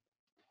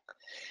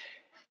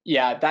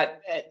 Yeah,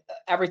 that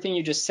everything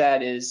you just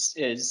said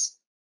is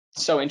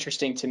so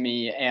interesting to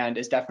me and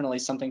is definitely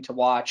something to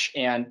watch.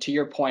 And to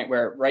your point,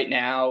 where right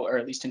now, or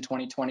at least in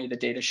 2020, the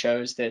data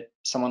shows that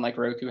someone like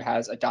Roku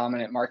has a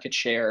dominant market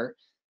share.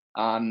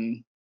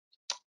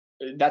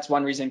 That's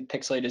one reason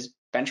Pixalate is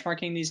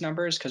benchmarking these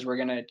numbers, because we're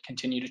going to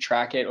continue to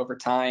track it over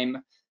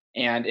time.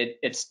 And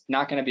it's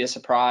not going to be a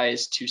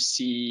surprise to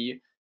see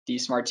the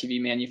smart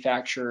TV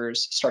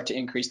manufacturers start to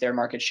increase their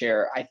market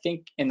share. I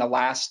think in the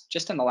last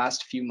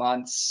few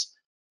months,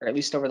 or at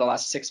least over the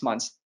last 6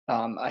 months,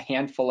 a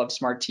handful of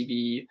smart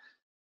TV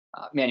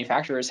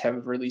manufacturers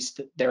have released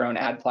their own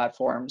ad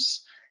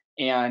platforms.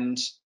 And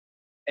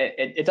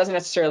it doesn't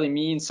necessarily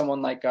mean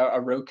someone like a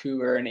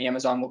Roku or an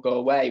Amazon will go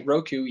away.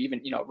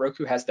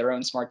 Roku has their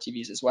own smart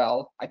TVs as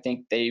well. I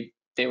think they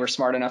were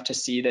smart enough to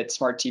see that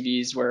smart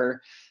TVs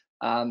were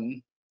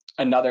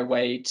another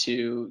way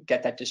to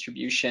get that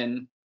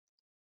distribution.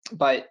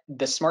 But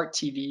the smart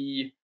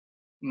TV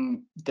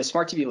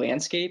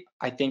landscape,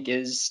 I think,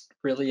 is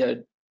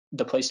really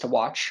the place to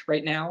watch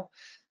right now.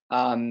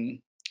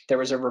 There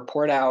was a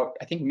report out,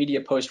 I think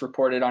Media Post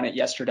reported on it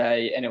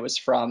yesterday, and it was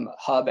from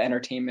Hub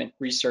Entertainment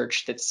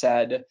Research that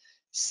said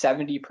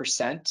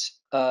 70%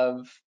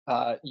 of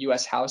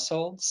US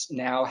households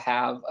now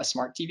have a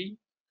smart TV.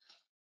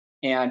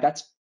 And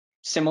that's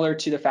similar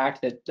to the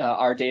fact that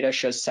our data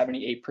shows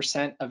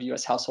 78% of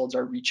US households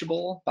are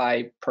reachable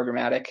by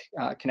programmatic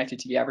connected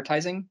TV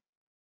advertising.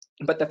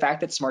 But the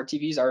fact that smart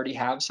TVs already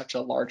have such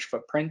a large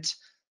footprint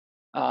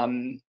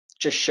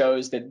just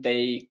shows that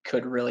they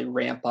could really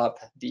ramp up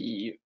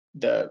the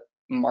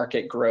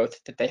market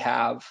growth that they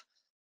have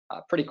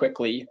pretty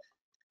quickly.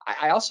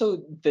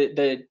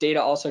 The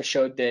data also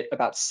showed that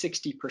about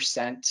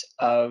 60%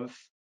 of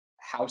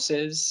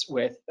houses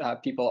with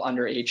people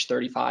under age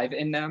 35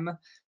 in them,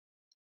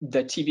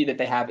 the TV that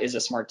they have is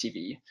a smart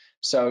TV.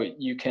 So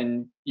you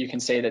can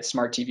say that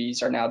smart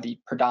TVs are now the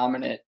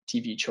predominant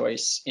TV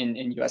choice in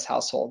US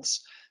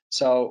households.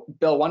 So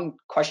Bill, one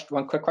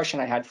quick question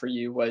I had for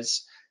you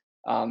was,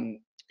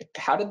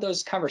 how did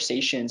those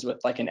conversations with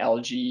like an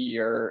LG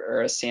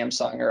or a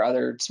Samsung or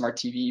other smart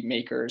TV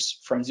makers,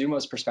 from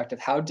XUMO's perspective,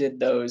 how did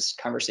those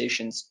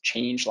conversations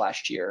change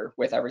last year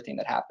with everything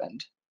that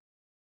happened?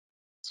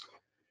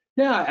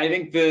 Yeah, I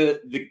think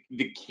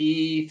the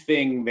key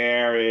thing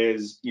there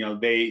is,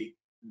 the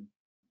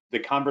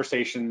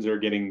conversations are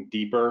getting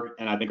deeper,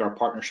 and I think our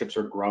partnerships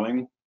are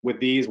growing with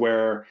these,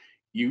 where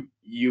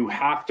you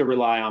have to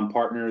rely on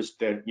partners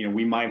that,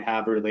 we might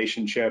have a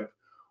relationship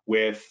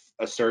with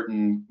a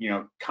certain,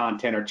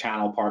 content or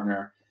channel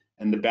partner,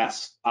 and the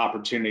best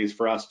opportunities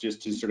for us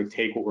just to sort of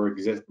take what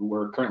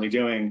we're currently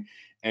doing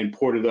and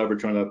port it over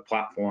to another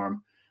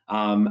platform.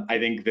 I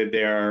think that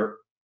they're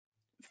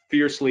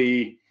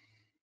fiercely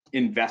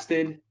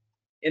invested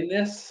in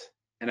this,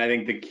 and I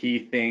think the key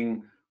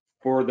thing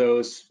for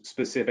those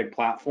specific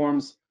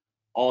platforms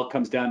all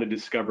comes down to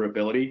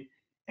discoverability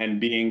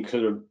and being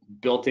sort of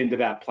built into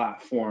that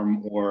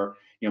platform, or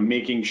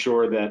making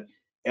sure that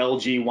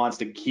LG wants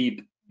to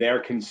keep their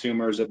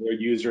consumers or their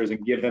users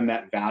and give them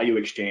that value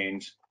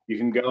exchange. You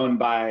can go and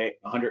buy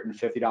a $150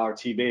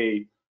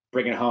 TV,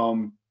 bring it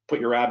home, put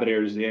your rabbit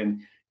ears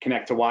in,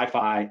 connect to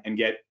Wi-Fi, and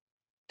get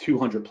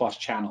 200 plus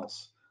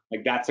channels.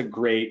 Like, that's a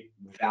great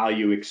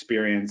value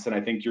experience. And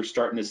I think you're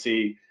starting to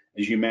see,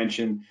 as you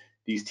mentioned,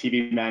 these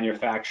TV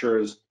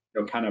manufacturers,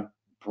 kind of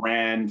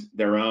brand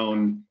their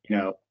own,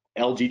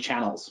 LG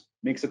channels.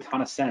 Makes a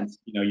ton of sense.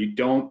 You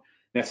don't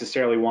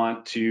necessarily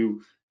want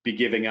to be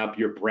giving up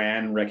your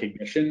brand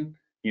recognition.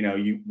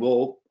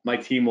 My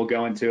team will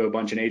go into a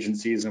bunch of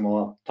agencies and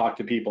we'll talk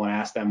to people and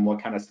ask them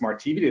what kind of smart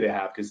TV do they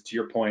have, because to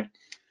your point,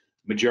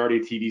 majority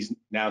of TVs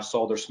now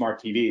sold are smart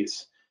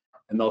TVs.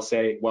 And they'll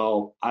say,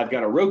 well, I've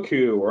got a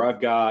Roku or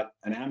I've got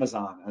an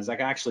Amazon. I was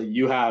like, actually,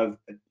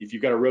 if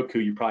you've got a Roku,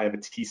 you probably have a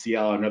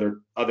TCL,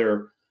 another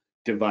other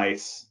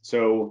device.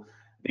 So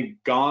I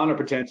think gone are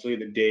potentially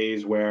the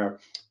days where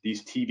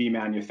these TV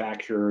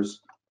manufacturers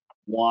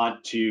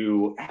want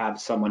to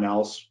have someone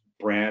else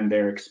brand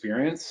their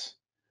experience.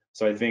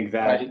 So I think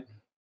that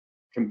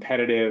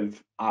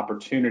competitive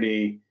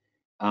opportunity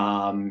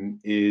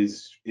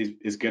is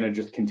going to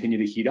just continue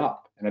to heat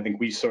up. And I think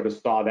we sort of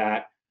saw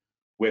that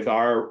with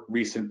our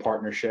recent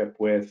partnership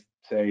with,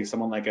 say,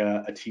 someone like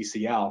a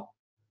TCL,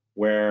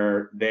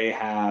 where they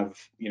have,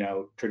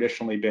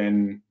 traditionally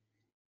been,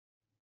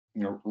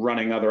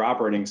 running other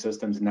operating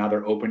systems, and now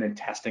they're open and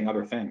testing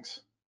other things.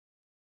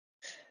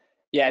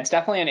 Yeah, it's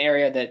definitely an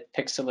area that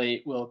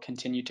Pixalate will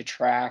continue to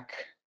track.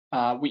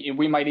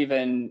 We might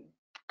even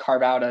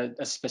carve out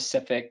a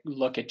specific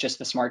look at just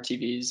the smart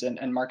TVs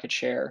and market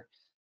share.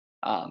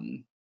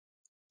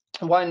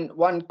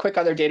 One quick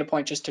other data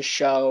point just to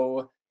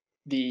show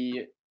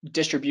the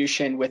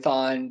distribution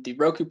within the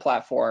Roku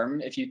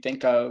platform, if you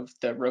think of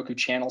the Roku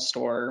channel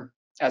store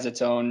as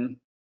its own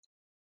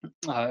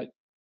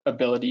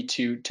ability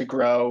to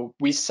grow,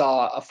 we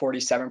saw a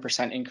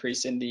 47%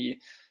 increase in the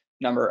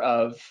number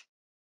of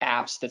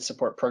apps that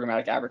support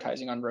programmatic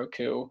advertising on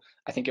Roku.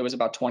 I think it was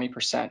about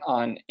 20%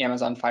 on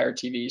Amazon Fire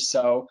TV.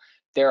 So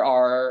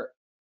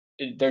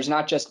there's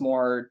not just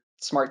more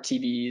smart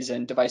TVs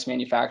and device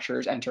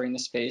manufacturers entering the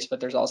space, but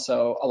there's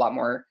also a lot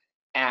more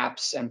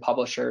apps and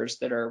publishers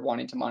that are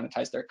wanting to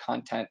monetize their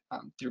content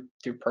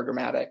through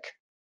programmatic.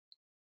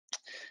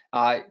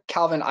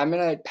 Calvin, I'm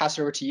going to pass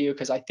it over to you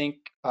because I think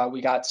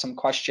we got some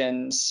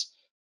questions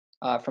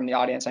from the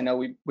audience. I know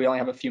we only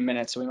have a few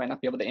minutes, so we might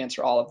not be able to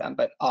answer all of them,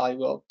 but I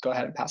will go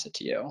ahead and pass it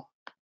to you.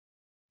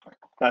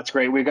 That's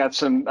great. We got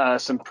some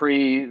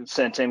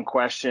pre-sent in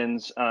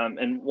questions,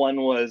 and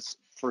one was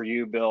for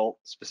you, Bill,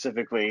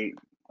 specifically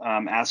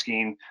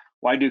asking,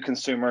 why do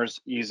consumers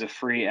use a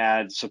free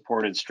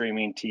ad-supported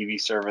streaming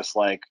TV service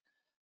like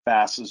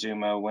Fast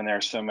XUMO when there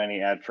are so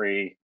many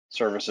ad-free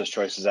services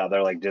choices out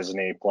there like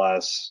Disney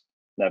Plus,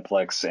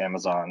 Netflix,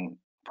 Amazon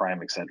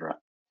Prime, etc.?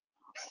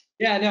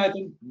 Yeah, no, I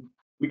think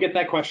we get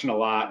that question a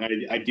lot.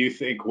 And I do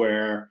think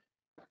where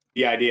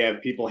the idea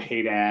of people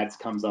hate ads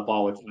comes up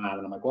all the time.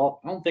 And I'm like, well,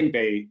 I don't think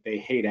they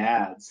hate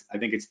ads. I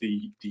think it's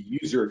the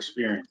user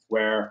experience,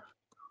 where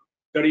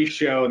studies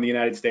show in the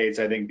United States,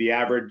 I think the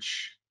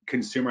average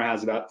consumer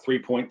has about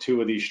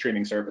 3.2 of these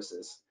streaming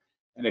services.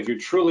 And if you're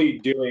truly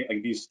doing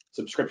like these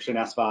subscription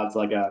SVODs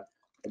like a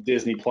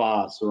Disney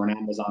Plus or an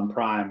Amazon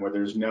Prime where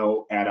there's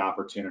no ad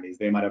opportunities,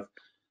 they might have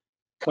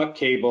cut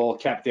cable,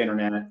 kept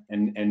internet,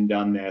 and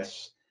done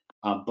this.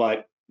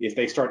 But if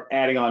they start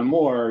adding on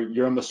more,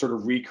 you're almost sort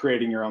of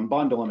recreating your own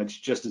bundle, and it's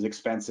just as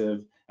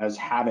expensive as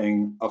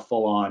having a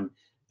full-on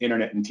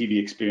internet and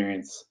TV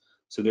experience.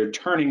 So they're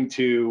turning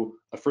to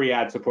a free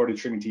ad-supported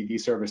streaming TV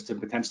service to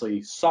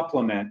potentially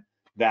supplement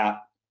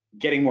that,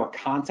 getting more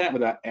content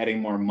without adding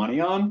more money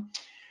on.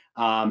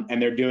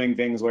 And they're doing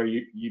things where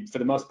you for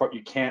the most part,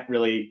 you can't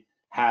really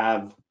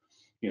have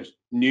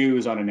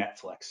news on a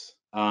Netflix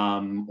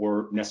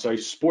or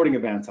necessarily sporting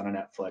events on a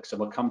Netflix. So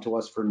they'll come to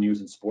us for news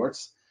and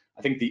sports.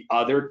 I think the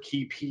other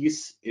key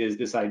piece is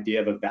this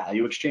idea of a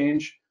value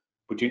exchange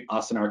between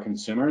us and our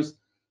consumers.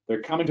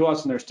 They're coming to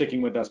us and they're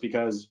sticking with us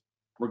because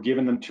we're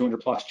giving them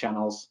 200+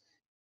 channels,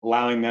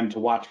 allowing them to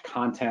watch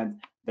content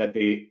that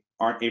they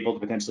aren't able to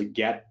potentially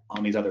get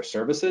on these other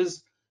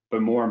services.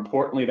 But more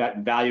importantly, that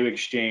value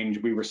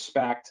exchange, we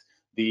respect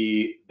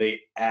the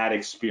ad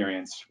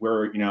experience.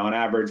 We're, on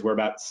average, we're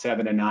about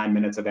 7 to 9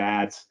 minutes of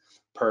ads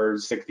per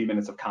 60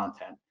 minutes of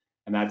content.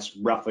 And that's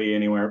roughly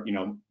anywhere,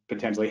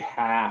 potentially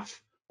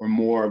half or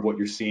more of what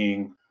you're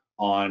seeing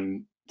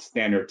on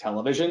standard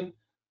television.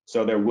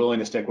 So they're willing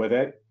to stick with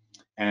it.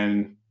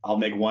 And I'll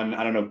make one,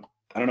 I don't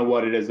know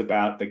what it is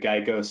about the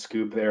Geico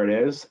scoop, there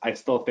it is. I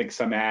still think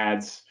some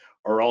ads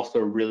are also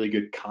really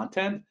good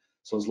content.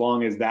 So as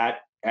long as that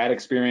ad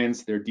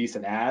experience, they're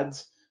decent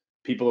ads,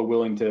 people are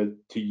willing to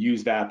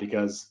use that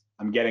because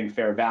I'm getting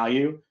fair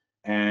value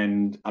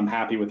and I'm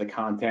happy with the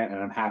content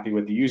and I'm happy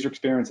with the user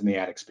experience and the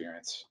ad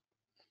experience.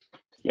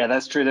 Yeah,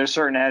 that's true. There's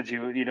certain ads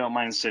you don't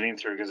mind sitting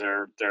through because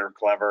they're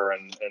clever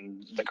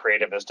and the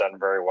creative is done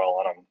very well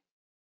on them.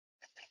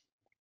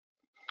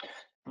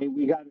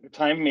 We got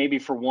time maybe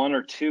for one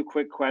or two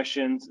quick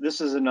questions.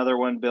 This is another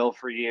one, Bill,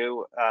 for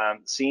you.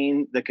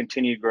 Seeing the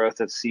continued growth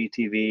of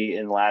CTV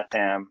in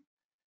LATAM,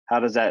 how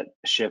does that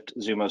shift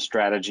XUMO's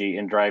strategy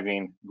in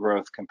driving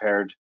growth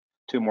compared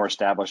to a more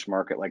established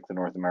market like the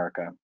North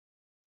America?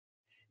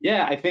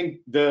 Yeah, I think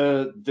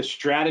the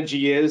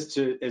strategy is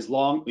to, as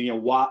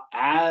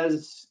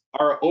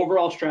our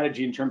overall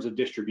strategy in terms of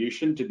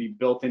distribution to be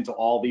built into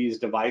all these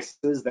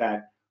devices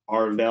that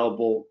are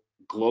available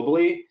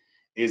globally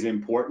is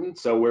important.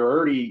 So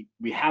we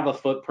have a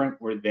footprint,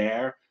 we're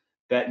there.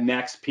 That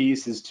next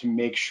piece is to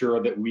make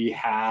sure that we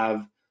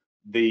have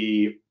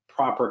the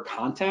proper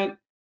content.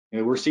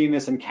 We're seeing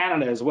this in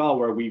Canada as well,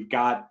 where we've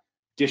got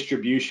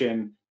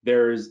distribution.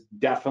 There's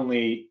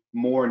definitely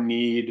more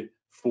need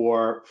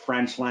for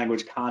French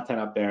language content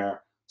up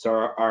there. So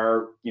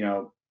our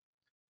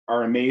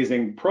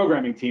amazing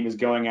programming team is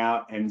going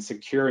out and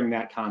securing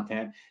that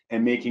content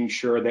and making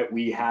sure that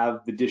we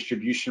have the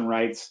distribution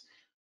rights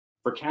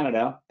for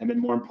Canada. And then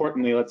more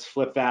importantly, let's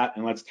flip that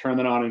and let's turn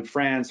that on in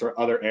France or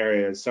other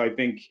areas. So I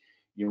think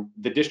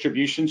the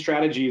distribution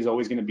strategy is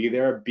always going to be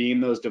there, being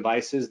those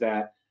devices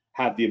that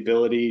have the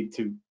ability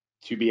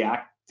to be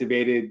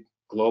activated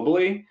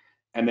globally.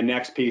 And the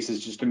next piece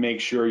is just to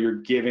make sure you're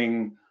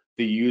giving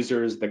the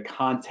users the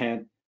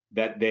content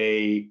that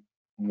they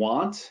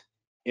want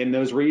in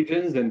those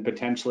regions, and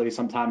potentially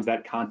sometimes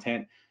that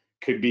content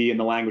could be in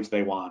the language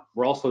they want.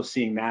 We're also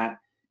seeing that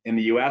in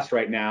the US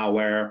right now,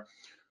 where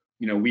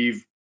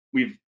we've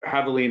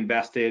heavily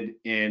invested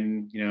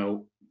in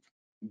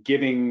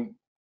giving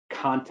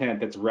content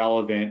that's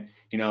relevant,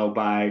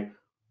 by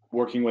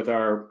working with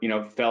our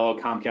fellow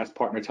Comcast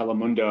partner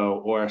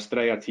Telemundo or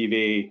Estrella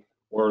TV,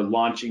 or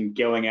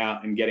going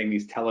out and getting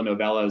these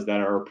telenovelas that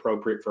are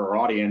appropriate for our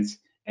audience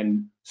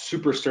and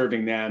super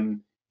serving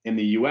them in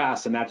the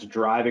US, and that's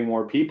driving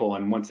more people.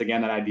 And once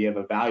again, that idea of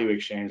a value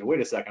exchange, wait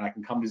a second, I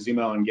can come to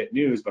XUMO and get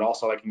news, but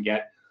also I can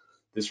get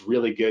this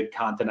really good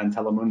content on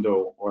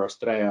Telemundo or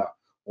Estrella,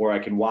 or I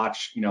can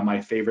watch, my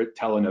favorite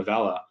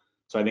telenovela.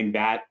 So I think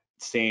that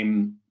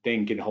same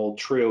thing can hold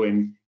true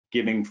in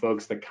giving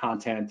folks the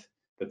content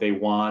that they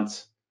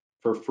want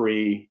for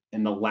free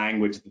in the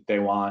language that they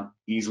want,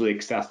 easily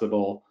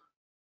accessible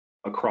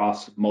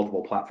across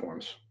multiple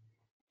platforms.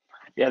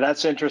 Yeah,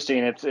 that's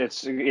interesting.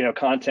 It's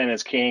content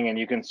is king, and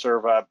you can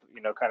serve up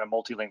kind of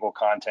multilingual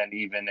content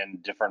even in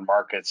different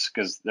markets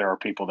because there are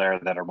people there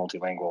that are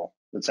multilingual.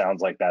 It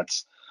sounds like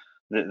that's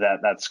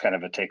kind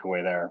of a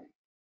takeaway there.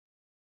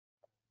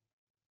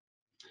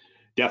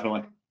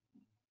 Definitely.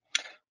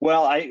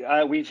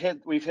 Well, we've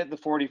hit the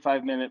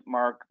 45-minute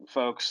mark,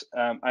 folks.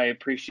 I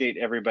appreciate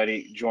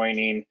everybody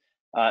joining.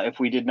 If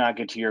we did not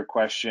get to your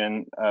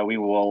question, we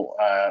will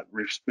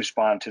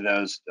respond to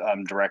those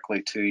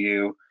directly to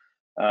you.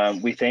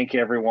 We thank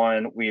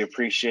everyone. We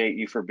appreciate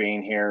you for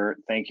being here.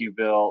 Thank you,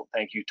 Bill.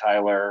 Thank you,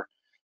 Tyler.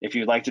 If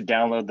you'd like to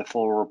download the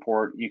full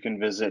report, you can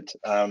visit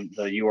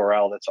the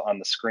URL that's on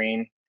the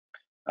screen.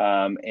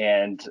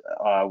 And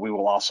we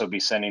will also be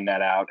sending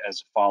that out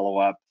as a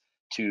follow-up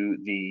to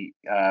the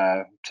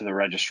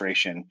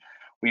registration.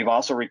 We've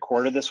also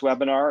recorded this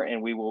webinar,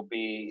 and we will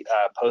be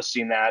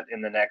posting that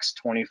in the next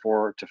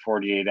 24 to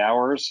 48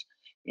 hours.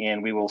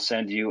 And we will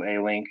send you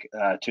a link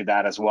to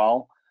that as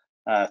well.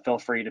 Feel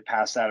free to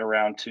pass that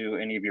around to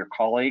any of your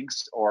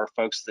colleagues or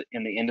folks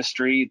in the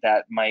industry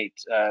that might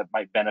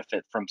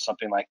benefit from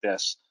something like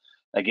this.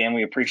 Again,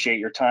 we appreciate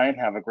your time.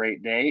 Have a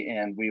great day,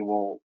 and we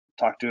will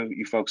talk to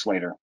you folks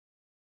later.